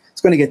know,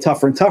 it's going to get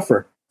tougher and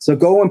tougher. So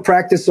go and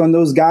practice on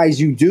those guys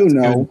you do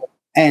know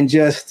and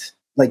just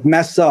like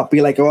mess up.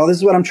 Be like, oh, this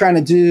is what I'm trying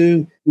to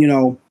do.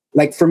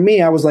 Like for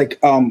me, I was like,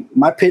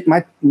 my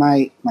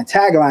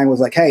tagline was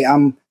like, hey,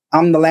 I'm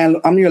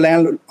your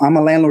landlord. I'm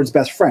a landlord's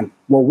best friend.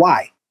 Well,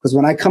 why? Because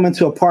when I come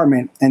into an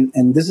apartment,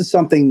 and this is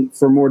something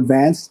for more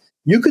advanced,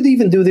 you could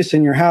even do this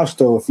in your house,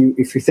 though, if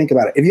you think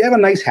about it. If you have a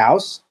nice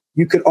house,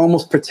 you could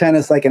almost pretend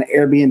it's like an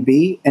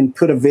Airbnb and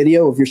put a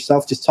video of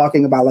yourself just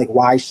talking about like,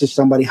 why should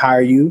somebody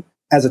hire you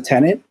as a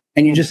tenant?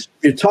 And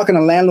you're talking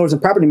to landlords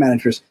and property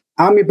managers.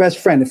 I'm your best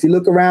friend. If you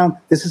look around,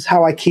 this is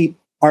how I keep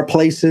our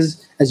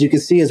places. As you can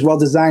see, is well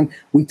designed.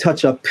 We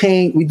touch up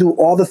paint. We do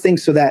all the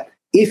things so that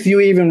if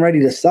you're even ready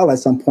to sell at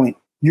some point,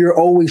 you're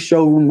always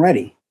showroom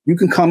ready. You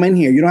can come in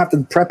here. You don't have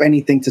to prep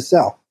anything to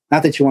sell.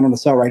 Not that you want them to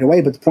sell right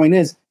away, but the point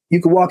is,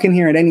 you could walk in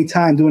here at any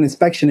time, do an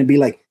inspection, and be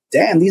like,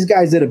 damn, these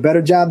guys did a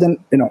better job than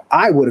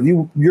I would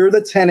have. You're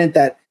the tenant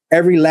that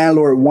every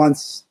landlord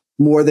wants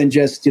more than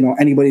just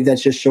anybody that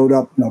just showed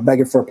up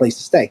begging for a place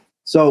to stay.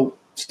 So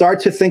start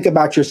to think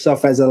about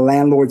yourself as a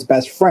landlord's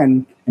best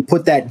friend and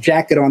put that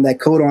jacket on, that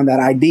coat on,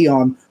 that ID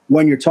on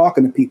when you're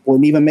talking to people,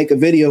 and even make a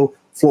video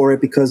for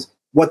it, because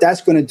what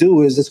that's going to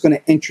do is it's going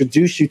to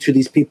introduce you to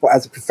these people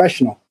as a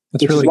professional.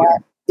 That's really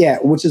good. Yeah,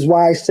 which is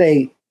why I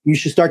say you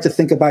should start to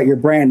think about your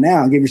brand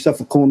now. Give yourself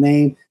a cool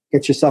name,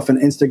 get yourself an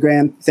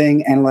Instagram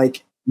thing, and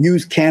like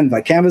use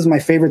Canva. Canva is my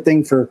favorite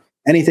thing for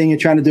anything you're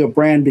trying to do a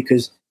brand,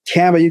 because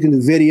Canva, you can do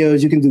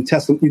videos, you can do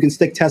you can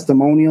stick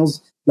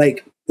testimonials.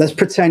 Like, let's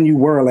pretend you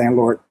were a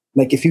landlord.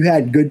 Like, if you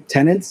had good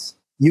tenants,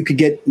 you could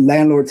get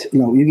landlords,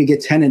 you could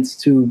get tenants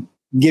to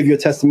give you a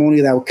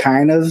testimony that would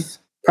kind of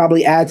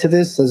probably add to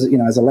this as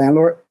a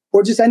landlord,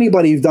 or just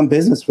anybody you've done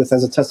business with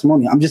as a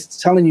testimonial. I'm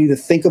just telling you to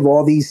think of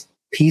all these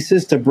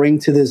pieces to bring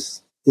to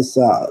this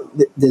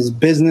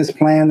business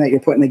plan that you're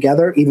putting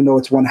together, even though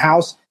it's one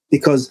house,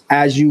 because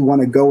as you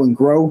want to go and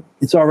grow,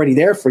 it's already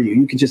there for you.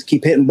 You can just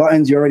keep hitting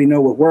buttons. You already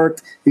know what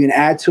worked. You can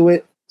add to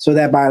it so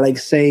that by, like,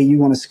 say you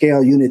want to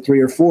scale unit 3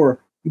 or 4,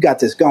 you got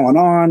this going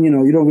on.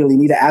 You don't really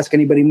need to ask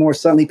anybody more.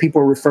 Suddenly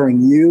people are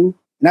referring you.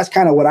 And that's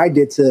kind of what I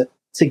did to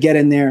get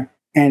in there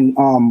and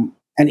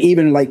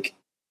even like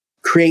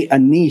create a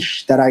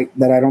niche that I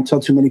don't tell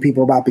too many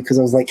people about, because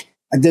I was like,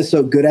 I did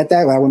so good at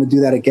that. I want to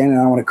do that again, and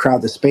I want to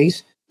crowd the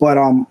space. But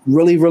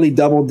really, really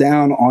double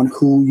down on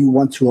who you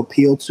want to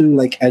appeal to,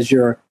 like as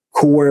your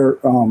core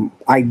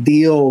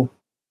ideal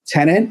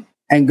tenant,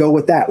 and go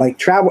with that. Like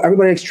travel,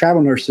 everybody likes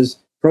travel nurses,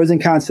 pros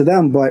and cons to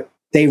them, but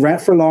they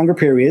rent for longer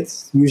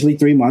periods, usually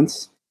 3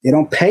 months. They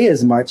don't pay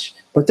as much,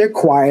 but they're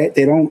quiet.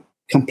 They don't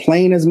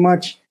complain as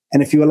much.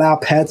 And if you allow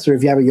pets, or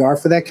if you have a yard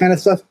for that kind of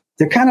stuff,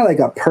 they're kind of like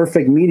a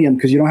perfect medium,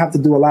 because you don't have to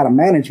do a lot of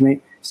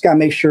management. Just got to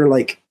make sure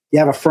like you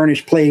have a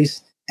furnished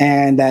place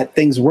and that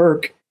things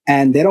work,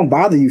 and they don't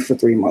bother you for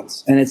 3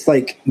 months. And it's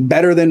like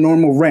better than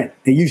normal rent.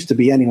 It used to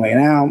be anyway.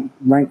 Now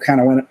rent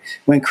kind of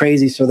went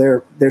crazy. So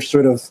they're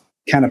sort of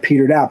kind of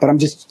petered out, but I'm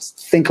just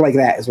think like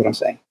that is what I'm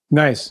saying.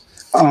 Nice.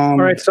 All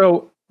right.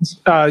 So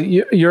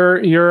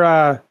you're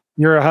a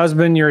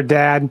husband, you're a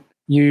dad,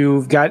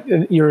 you've got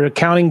your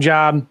accounting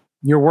job,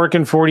 you're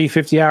working 40,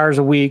 50 hours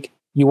a week.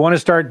 You want to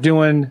start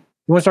getting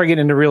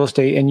into real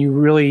estate, and you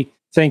really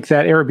think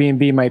that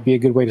Airbnb might be a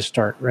good way to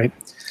start, right?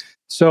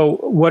 So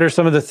what are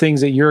some of the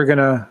things that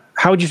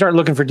how would you start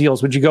looking for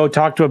deals? Would you go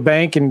talk to a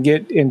bank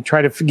and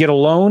try to get a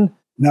loan?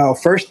 No,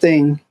 first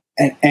thing,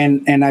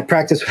 and I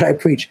practice what I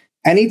preach.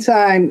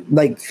 Anytime,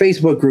 like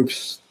Facebook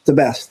groups, the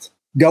best.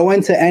 Go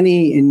into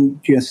any and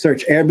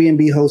search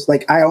Airbnb hosts.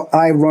 Like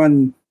I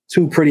run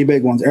 2 pretty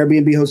big ones: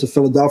 Airbnb hosts of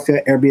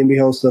Philadelphia, Airbnb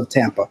hosts of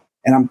Tampa.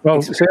 And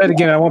I'm say that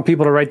again. I want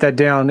people to write that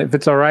down. If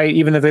it's all right,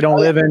 even if they don't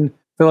live in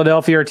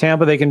Philadelphia or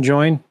Tampa, they can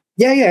join.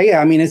 Yeah.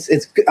 I mean, it's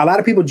a lot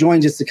of people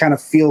join just to kind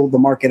of feel the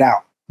market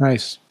out.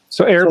 Nice.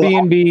 So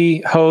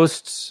Airbnb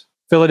hosts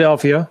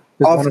Philadelphia.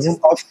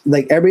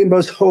 Like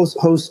Airbnb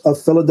hosts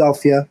of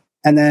Philadelphia,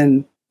 and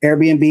then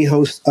Airbnb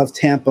hosts of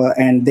Tampa,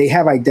 and they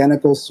have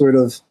identical sort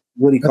of,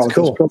 what do you call it?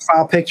 Cool.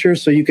 Profile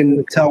pictures, so you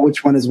can tell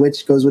which one is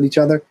which, goes with each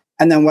other.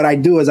 And then what I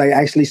do is I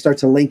actually start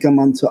to link them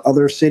onto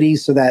other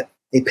cities so that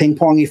they ping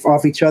pong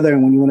off each other.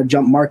 And when you want to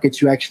jump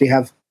markets, you actually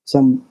have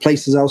some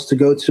places else to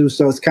go to.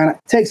 So it's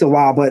takes a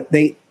while, but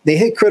they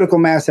hit critical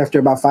mass after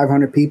about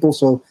 500 people.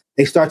 So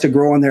they start to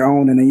grow on their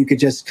own, and then you could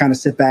just kind of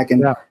sit back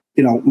and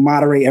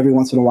moderate every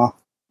once in a while.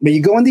 But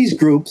you go in these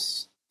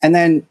groups, and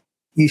then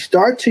you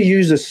start to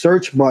use a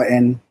search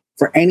button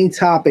for any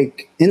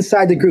topic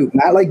inside the group,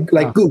 not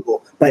like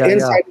Google, but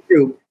inside the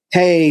group.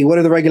 Hey, what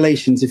are the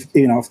regulations?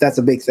 If that's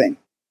a big thing,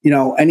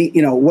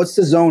 what's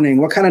the zoning?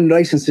 What kind of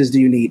licenses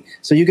do you need?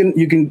 So you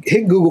can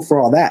hit Google for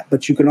all that,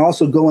 but you can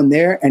also go in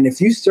there, and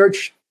if you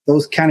search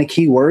those kind of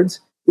keywords,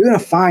 you're going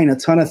to find a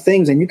ton of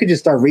things, and you can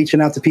just start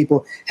reaching out to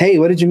people. Hey,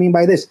 what did you mean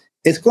by this?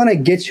 It's going to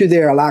get you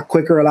there a lot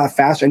quicker, a lot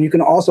faster. And you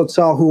can also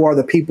tell who are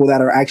the people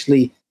that are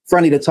actually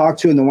friendly to talk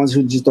to and the ones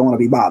who just don't want to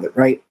be bothered,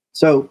 right?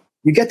 So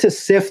you get to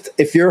sift,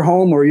 if you're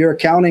home or you're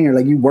accounting or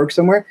like you work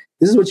somewhere,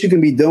 this is what you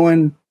can be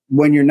doing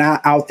when you're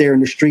not out there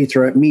in the streets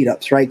or at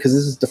meetups, right? Because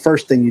this is the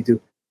first thing you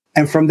do.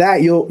 And from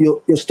that,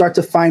 you'll start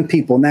to find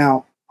people.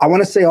 Now, I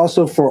want to say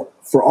also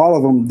for all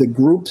of them, the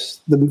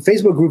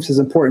Facebook groups is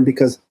important,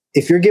 because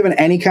if you're given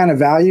any kind of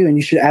value, and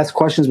you should ask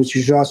questions, but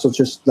you should also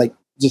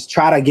just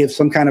try to give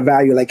some kind of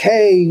value, like,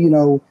 hey,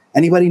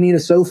 anybody need a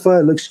sofa?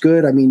 It looks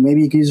good. I mean,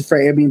 maybe you can use it for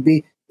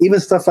Airbnb, even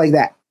stuff like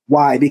that.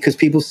 Why? Because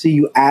people see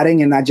you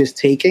adding and not just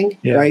taking,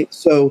 right?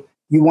 So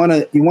you want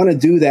to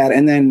do that.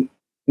 And then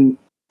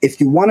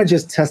if you want to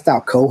just test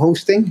out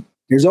co-hosting,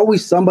 there's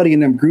always somebody in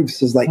them groups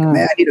who's like,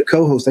 man, I need a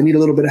co-host. I need a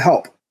little bit of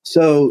help.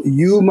 So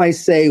you might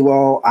say,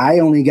 well, I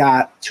only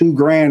got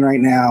 $2,000 right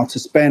now to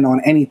spend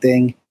on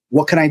anything.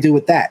 What can I do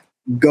with that?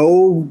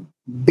 Go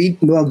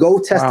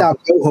test out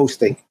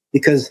co-hosting,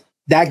 because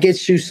that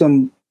gets you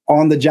some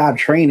on-the-job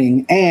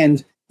training,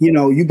 and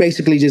you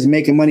basically just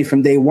making money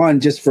from day one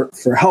just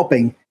for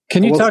helping.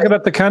 Can you talk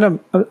about the kind of?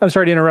 I'm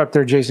sorry to interrupt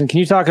there, Jason. Can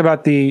you talk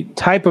about the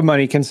type of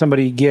money can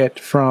somebody get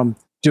from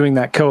doing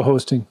that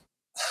co-hosting?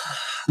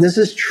 This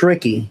is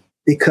tricky,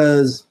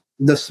 because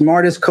the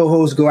smartest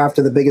co-hosts go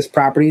after the biggest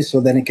properties, so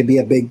then it could be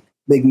a big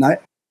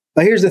nut.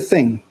 But here's the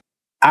thing.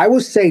 I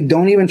would say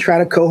don't even try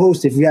to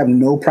co-host if you have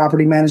no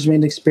property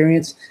management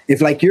experience.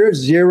 If you're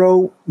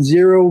zero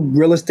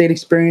real estate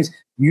experience,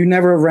 you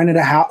never rented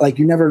a house,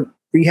 you never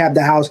rehabbed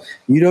the house,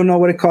 you don't know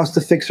what it costs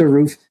to fix a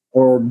roof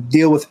or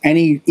deal with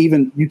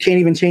you can't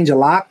even change a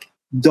lock.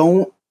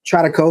 Don't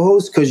try to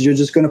co-host, because you're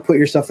just going to put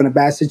yourself in a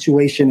bad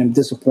situation and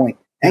disappoint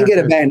and get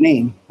a bad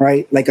name,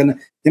 right?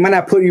 They might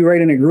not put you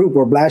right in a group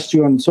or blast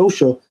you on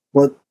social,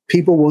 but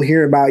people will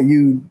hear about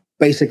you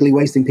basically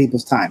wasting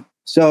people's time.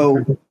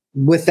 So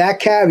with that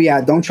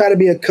caveat, don't try to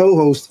be a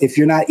co-host if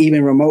you're not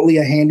even remotely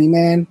a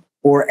handyman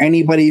or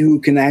anybody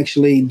who can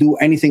actually do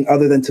anything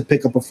other than to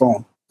pick up a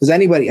phone. Because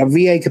a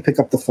VA could pick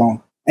up the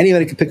phone.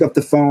 Anybody could pick up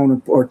the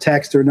phone or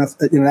text or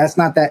nothing. That's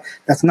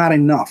not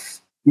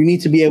enough. You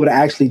need to be able to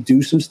actually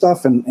do some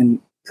stuff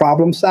and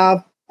problem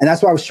solve. And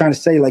that's what I was trying to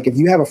say. If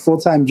you have a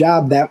full-time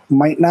job, that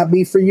might not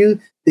be for you,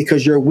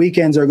 because your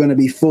weekends are going to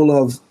be full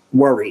of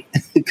worry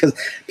because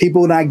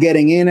people not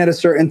getting in at a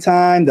certain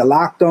time, the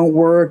lock don't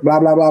work, blah,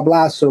 blah, blah,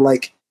 blah. So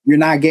you're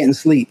not getting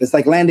sleep. It's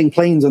like landing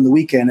planes on the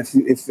weekend.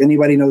 If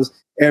anybody knows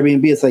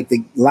Airbnb, it's a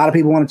lot of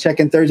people want to check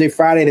in Thursday,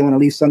 Friday. They want to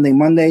leave Sunday,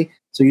 Monday.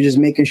 So you're just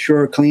making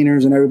sure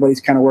cleaners and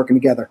everybody's kind of working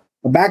together.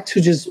 But back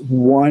to just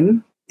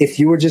one, if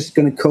you were just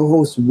going to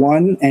co-host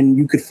one and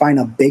you could find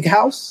a big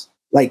house,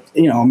 a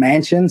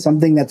mansion,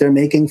 something that they're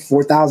making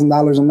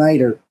 $4,000 a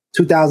night or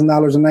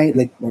 $2,000 a night,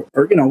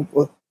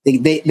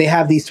 they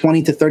have these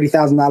 $20,000 to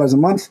 $30,000 a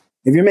month.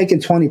 If you're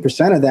making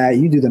 20% of that,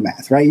 you do the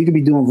math, right? You could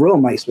be doing real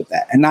nice with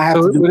that, and not have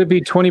to. Would it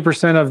be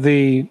 20% of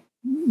the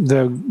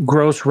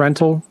gross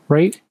rental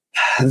rate?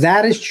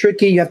 That is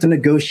tricky. You have to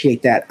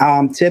negotiate that.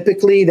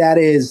 Typically, that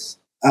is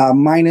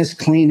minus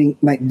cleaning.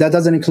 That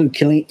doesn't include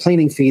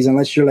cleaning fees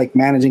unless you're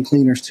managing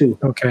cleaners too.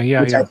 Okay,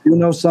 yeah, which I do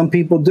know some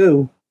people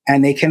do,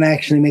 and they can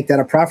actually make that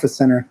a profit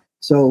center.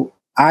 So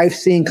I've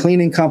seen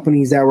cleaning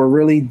companies that were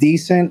really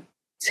decent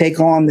take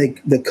on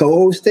the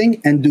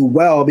co-hosting and do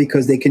well,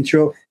 because they can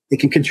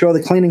control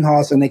the cleaning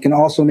costs, and they can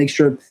also make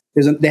sure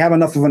they have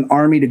enough of an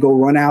army to go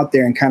run out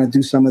there and kind of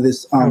do some of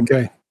this.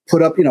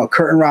 Put up, a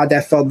curtain rod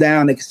that fell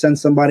down. They can send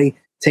somebody,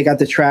 take out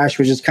the trash,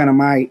 which is kind of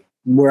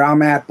where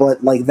I'm at.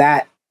 But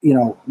that,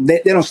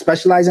 they don't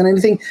specialize in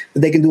anything,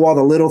 but they can do all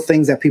the little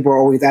things that people are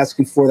always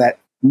asking for that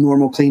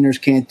normal cleaners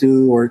can't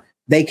do or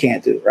they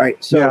can't do.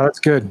 Right. So yeah, that's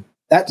good.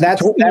 That's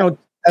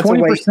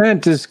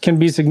 20% can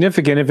be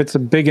significant if it's a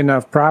big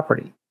enough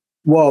property.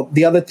 Well,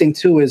 the other thing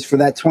too is for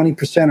that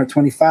 20% or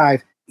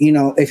 25,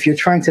 if you're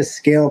trying to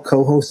scale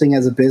co-hosting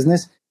as a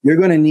business, you're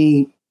going to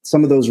need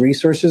some of those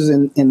resources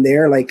in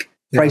there.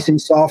 pricing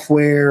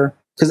software,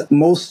 because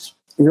most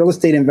real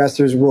estate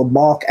investors will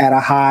balk at a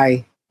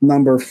high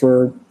number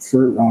for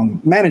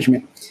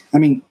management. I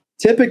mean,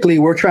 typically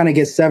we're trying to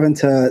get 7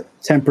 to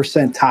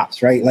 10%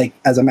 tops, right? Like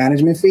as a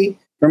management fee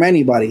from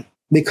anybody,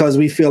 because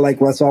we feel like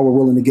that's all we're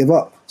willing to give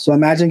up. So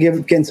imagine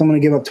getting someone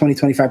to give up 20,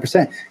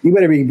 25%. You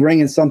better be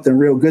bringing something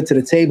real good to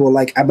the table.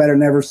 Like, I better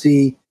never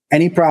see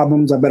any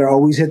problems. I better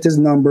always hit this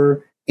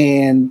number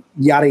and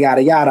yada,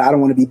 yada, yada. I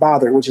don't want to be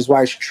bothered, which is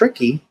why it's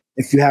tricky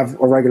if you have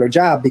a regular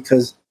job,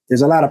 because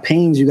there's a lot of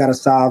pains you got to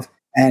solve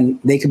and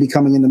they could be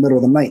coming in the middle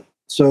of the night.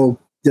 So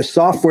the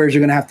softwares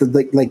you're going to have to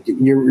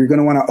you're going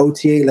to want to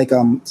OTA, like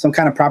some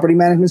kind of property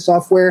management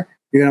software.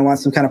 You're going to want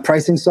some kind of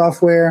pricing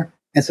software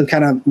and some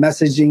kind of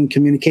messaging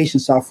communication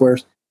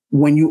softwares.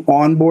 When you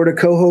onboard a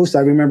co-host, I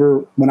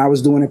remember when I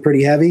was doing it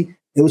pretty heavy,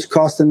 it was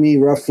costing me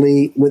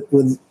roughly with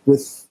the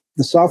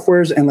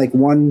softwares and like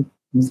one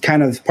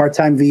kind of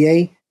part-time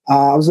VA.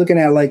 I was looking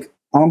at like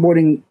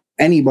onboarding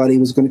anybody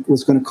was going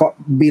to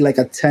be like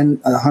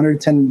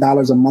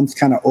 $110 a month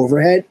kind of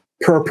overhead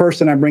per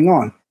person I bring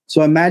on.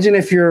 So imagine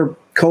if you're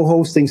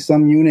co-hosting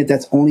some unit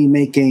that's only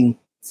making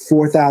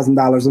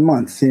 $4,000 a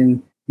month,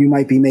 and you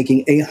might be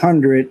making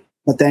 $800,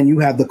 but then you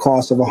have the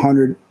cost of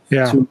 $100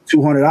 to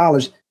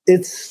 $200.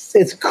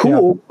 It's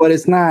cool, but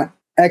it's not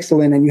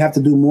excellent, and you have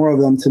to do more of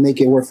them to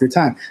make it worth your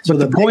time. So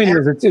the point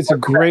is, it's a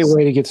great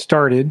way to get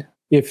started.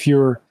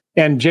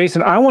 And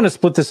Jason, I want to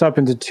split this up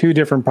into 2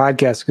 different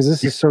podcasts because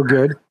this is so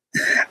good.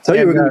 So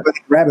you were going to go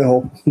rabbit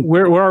hole.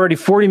 We're already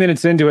 40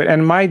 minutes into it,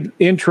 and my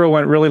intro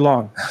went really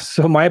long.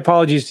 So my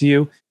apologies to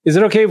you. Is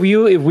it okay with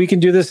you if we can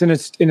do this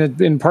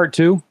in part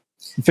 2?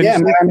 Yeah,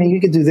 man, I mean, you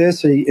could do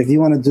this, or if you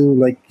want to do,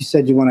 like you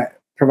said, you want to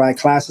provide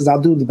classes. I'll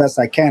do the best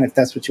I can if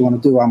that's what you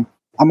want to do.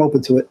 I'm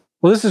open to it.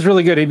 Well, this is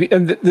really good.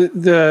 And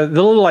the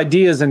little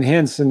ideas and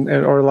hints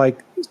or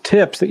like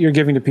tips that you're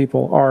giving to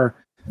people are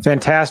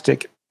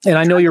fantastic. And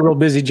I know you're real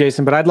busy,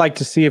 Jason, but I'd like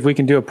to see if we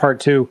can do a part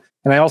 2.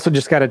 And I also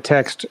just got a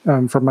text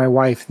from my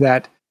wife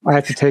that I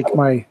have to take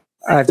my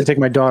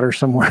daughter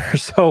somewhere.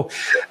 So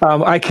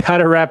I got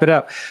to wrap it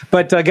up.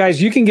 But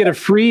guys, you can get a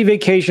free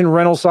vacation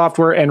rental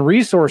software and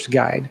resource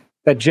guide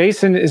that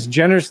Jason is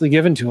generously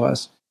given to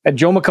us at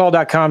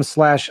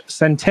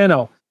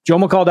joemccall.com/Centeno.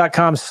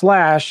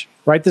 joemccall.com/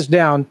 write this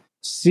down,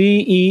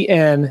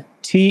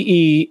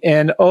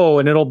 CENTENO,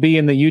 and it'll be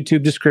in the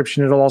YouTube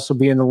description. It'll also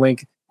be in the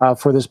link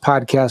for this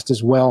podcast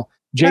as well.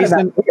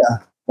 Jason,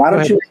 why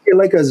don't you make it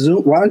like a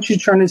Zoom? Why don't you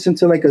turn this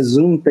into like a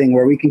Zoom thing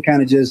where we can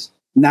kind of just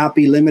not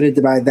be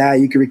limited by that?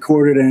 You can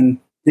record it, and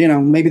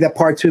maybe that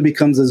part 2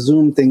 becomes a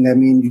Zoom thing. That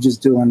means you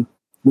just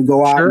we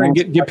go out and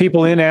get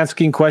people in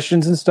asking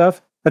questions and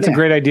stuff. That's a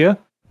great idea.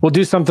 We'll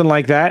do something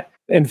like that.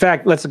 In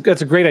fact,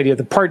 that's a great idea.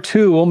 The part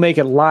 2, we'll make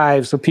it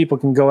live so people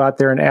can go out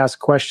there and ask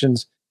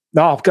questions.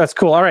 Oh, that's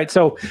cool. All right.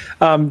 So,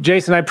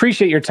 Jason, I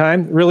appreciate your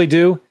time. Really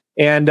do.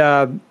 And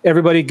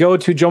everybody go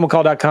to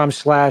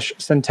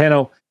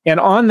joemccall.com/Centeno. And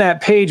on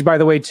that page, by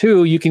the way,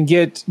 too, you can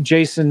get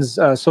Jason's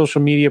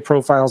social media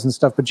profiles and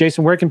stuff. But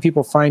Jason, where can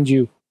people find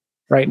you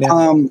right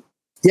now?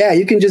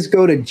 You can just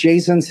go to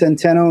Jason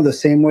Centeno, the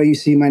same way you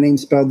see my name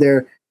spelled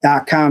there,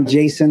 .com,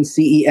 Jason,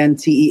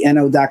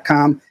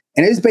 CENTENO.com.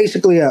 And it's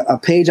basically a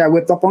page I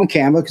whipped up on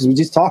Canva because we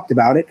just talked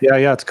about it.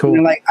 Yeah, it's cool.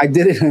 And I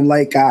did it in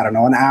I don't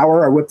know, an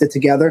hour. I whipped it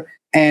together,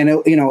 and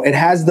it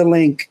has the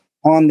link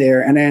on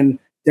there, and then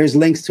there's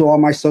links to all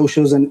my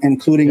socials, and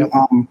including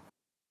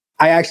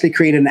I actually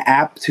created an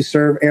app to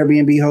serve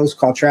Airbnb hosts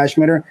called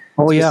Trashmitter.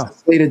 Oh yeah,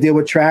 to deal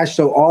with trash.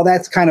 So all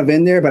that's kind of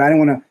in there, but I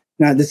didn't want to.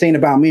 Now this ain't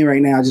about me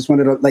right now. I just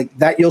wanted to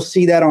that. You'll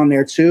see that on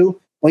there too.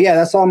 Well, yeah,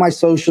 that's all my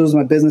socials,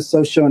 my business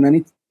social,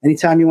 and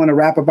anytime you want to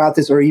rap about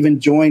this or even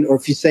join, or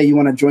if you say you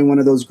want to join one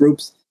of those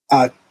groups,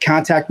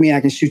 contact me. I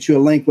can shoot you a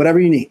link, whatever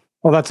you need.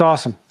 Well, that's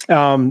awesome.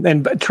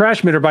 And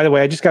Trashmitter, by the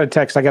way, I just got a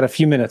text. I got a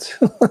few minutes.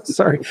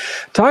 Sorry.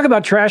 Talk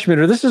about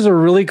Trashmitter. This is a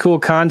really cool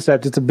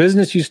concept. It's a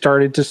business you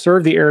started to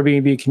serve the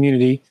Airbnb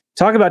community.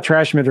 Talk about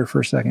Trashmitter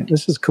for a second.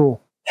 This is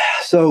cool.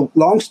 So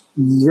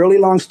really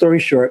long story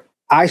short,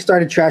 I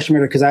started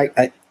Trashmitter because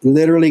I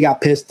literally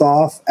got pissed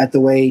off at the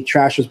way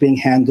trash was being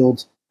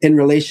handled in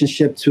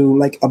relationship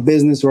to a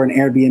business or an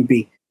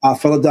Airbnb.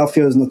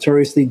 Philadelphia is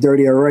notoriously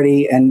dirty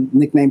already and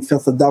nicknamed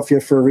Philadelphia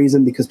for a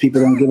reason because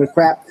people don't give a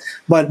crap.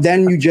 But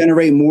then you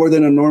generate more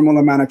than a normal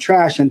amount of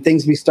trash and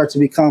things start to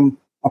become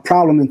a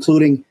problem,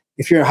 including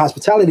if you're a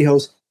hospitality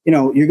host,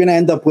 you're going to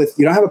end up with,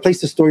 you don't have a place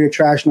to store your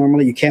trash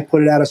normally. You can't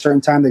put it at a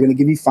certain time. They're going to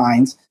give you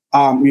fines.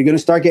 You're going to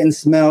start getting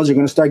smells. You're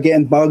going to start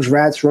getting bugs,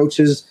 rats,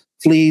 roaches,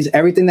 fleas,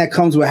 everything that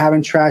comes with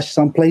having trash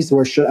someplace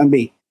where it shouldn't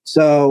be.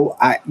 So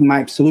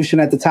my solution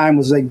at the time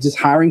was just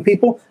hiring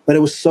people, but it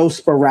was so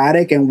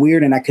sporadic and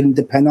weird and I couldn't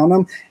depend on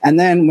them. And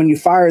then when you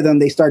fire them,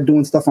 they start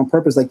doing stuff on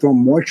purpose, like throwing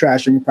more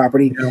trash on your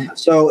property. Yeah.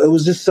 So it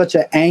was just such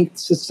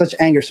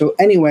anger. So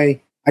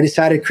anyway, I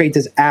decided to create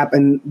this app,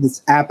 and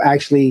this app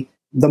actually,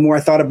 the more I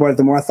thought about it,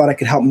 the more I thought I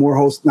could help more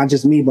hosts, not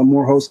just me, but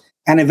more hosts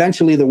and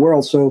eventually the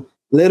world. So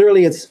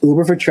Literally, it's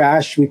Uber for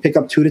trash. We pick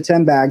up 2 to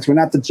 10 bags. We're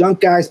not the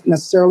junk guys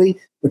necessarily,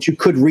 but you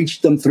could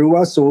reach them through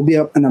us. So we'll be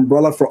an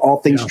umbrella for all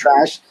things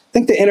trash.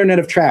 Think the internet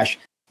of trash.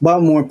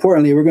 But more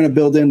importantly, we're going to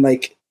build in,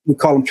 like, we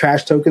call them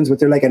trash tokens, but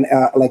they're like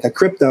like a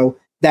crypto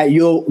that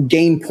you'll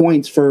gain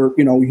points for,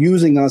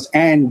 using us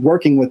and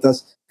working with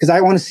us. Because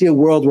I want to see a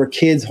world where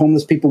kids,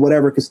 homeless people,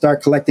 whatever, could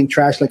start collecting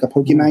trash like a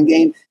Pokemon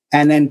game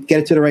and then get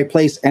it to the right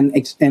place. And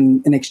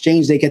in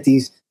exchange, they get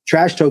these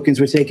trash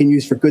tokens, which they can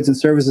use for goods and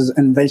services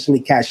and eventually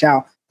cash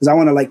out. Because I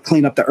want to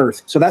clean up the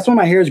earth. So that's why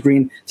my hair is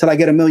green till I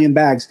get 1 million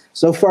bags.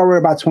 So far, we're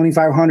about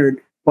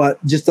 2,500.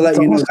 But just to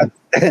let you know,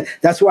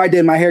 that's why I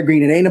did my hair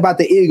green. It ain't about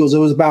the Eagles. It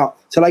was about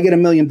till I get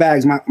 1 million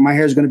bags, my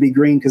hair is going to be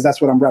green because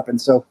that's what I'm repping.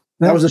 So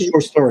that was a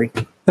short story.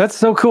 That's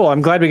so cool.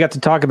 I'm glad we got to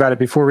talk about it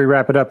before we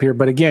wrap it up here.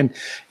 But again,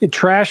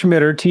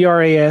 Trashmitter,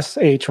 TRASH,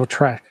 or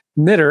Trash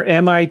Mitter,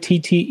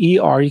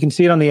 MITTER. You can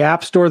see it on the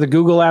App Store, the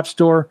Google App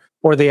Store,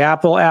 or the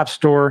Apple App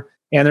Store.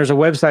 And there's a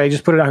website. I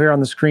just put it out here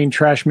on the screen,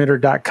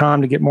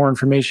 trashmitter.com, to get more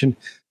information.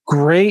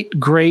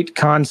 Great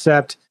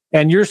concept.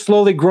 And you're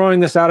slowly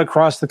growing this out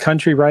across the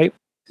country, right?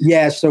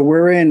 Yeah. So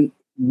we're in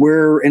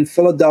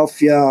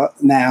Philadelphia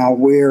now.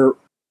 We're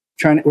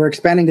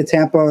expanding to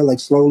Tampa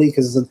slowly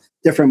because it's a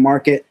different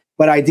market.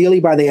 But ideally,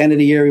 by the end of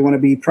the year, we want to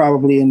be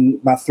probably in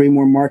about 3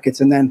 more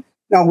markets. And then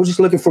we're just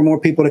looking for more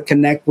people to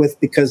connect with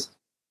because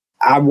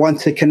I want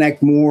to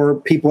connect more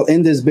people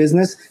in this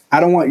business. I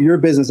don't want your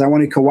business. I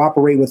want to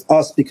cooperate with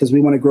us because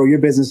we want to grow your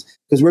business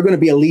because we're going to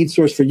be a lead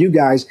source for you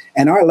guys.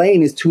 And our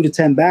lane is 2 to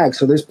 10 bags.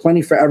 So there's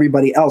plenty for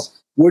everybody else.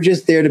 We're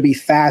just there to be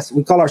fast.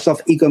 We call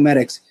ourselves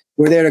eco-medics.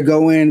 We're there to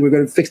go in. We're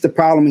going to fix the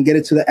problem and get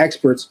it to the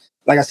experts.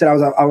 Like I said,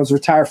 I was a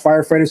retired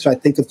firefighter, so I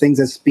think of things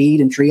as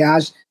speed and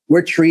triage.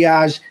 We're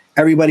triage.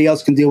 Everybody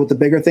else can deal with the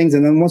bigger things.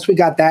 And then once we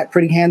got that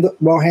pretty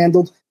well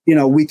handled,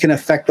 we can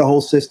affect the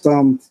whole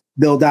system,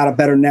 build out a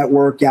better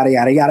network, yada,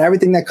 yada, yada.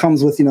 Everything that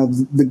comes with,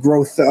 the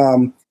growth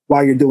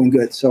while you're doing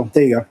good. So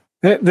there you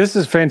go. This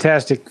is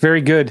fantastic.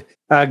 Very good.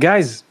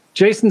 Guys,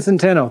 Jason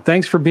Centeno,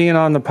 thanks for being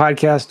on the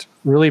podcast.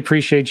 Really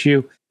appreciate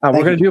you. We're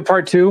going to do a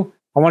part 2.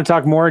 I want to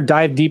talk more,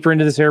 dive deeper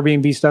into this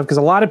Airbnb stuff because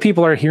a lot of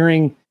people are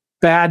hearing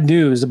bad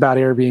news about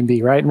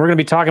Airbnb, right? And we're going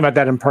to be talking about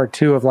that in part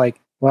 2 of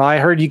well, I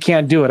heard you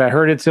can't do it. I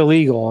heard it's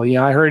illegal.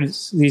 I heard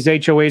these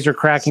HOAs are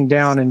cracking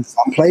down in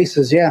some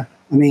places. Yeah.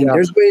 I mean,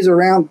 there's ways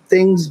around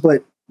things,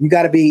 but you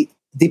got to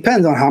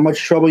depends on how much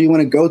trouble you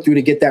want to go through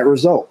to get that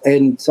result.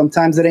 And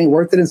sometimes it ain't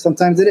worth it. And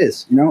sometimes it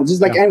is,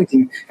 just like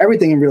everything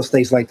in real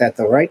estate's like that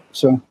though. Right.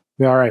 So.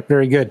 All right.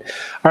 Very good.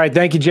 All right.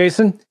 Thank you,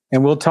 Jason.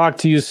 And we'll talk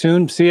to you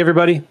soon. See you,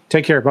 everybody.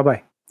 Take care.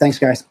 Bye-bye. Thanks,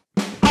 guys.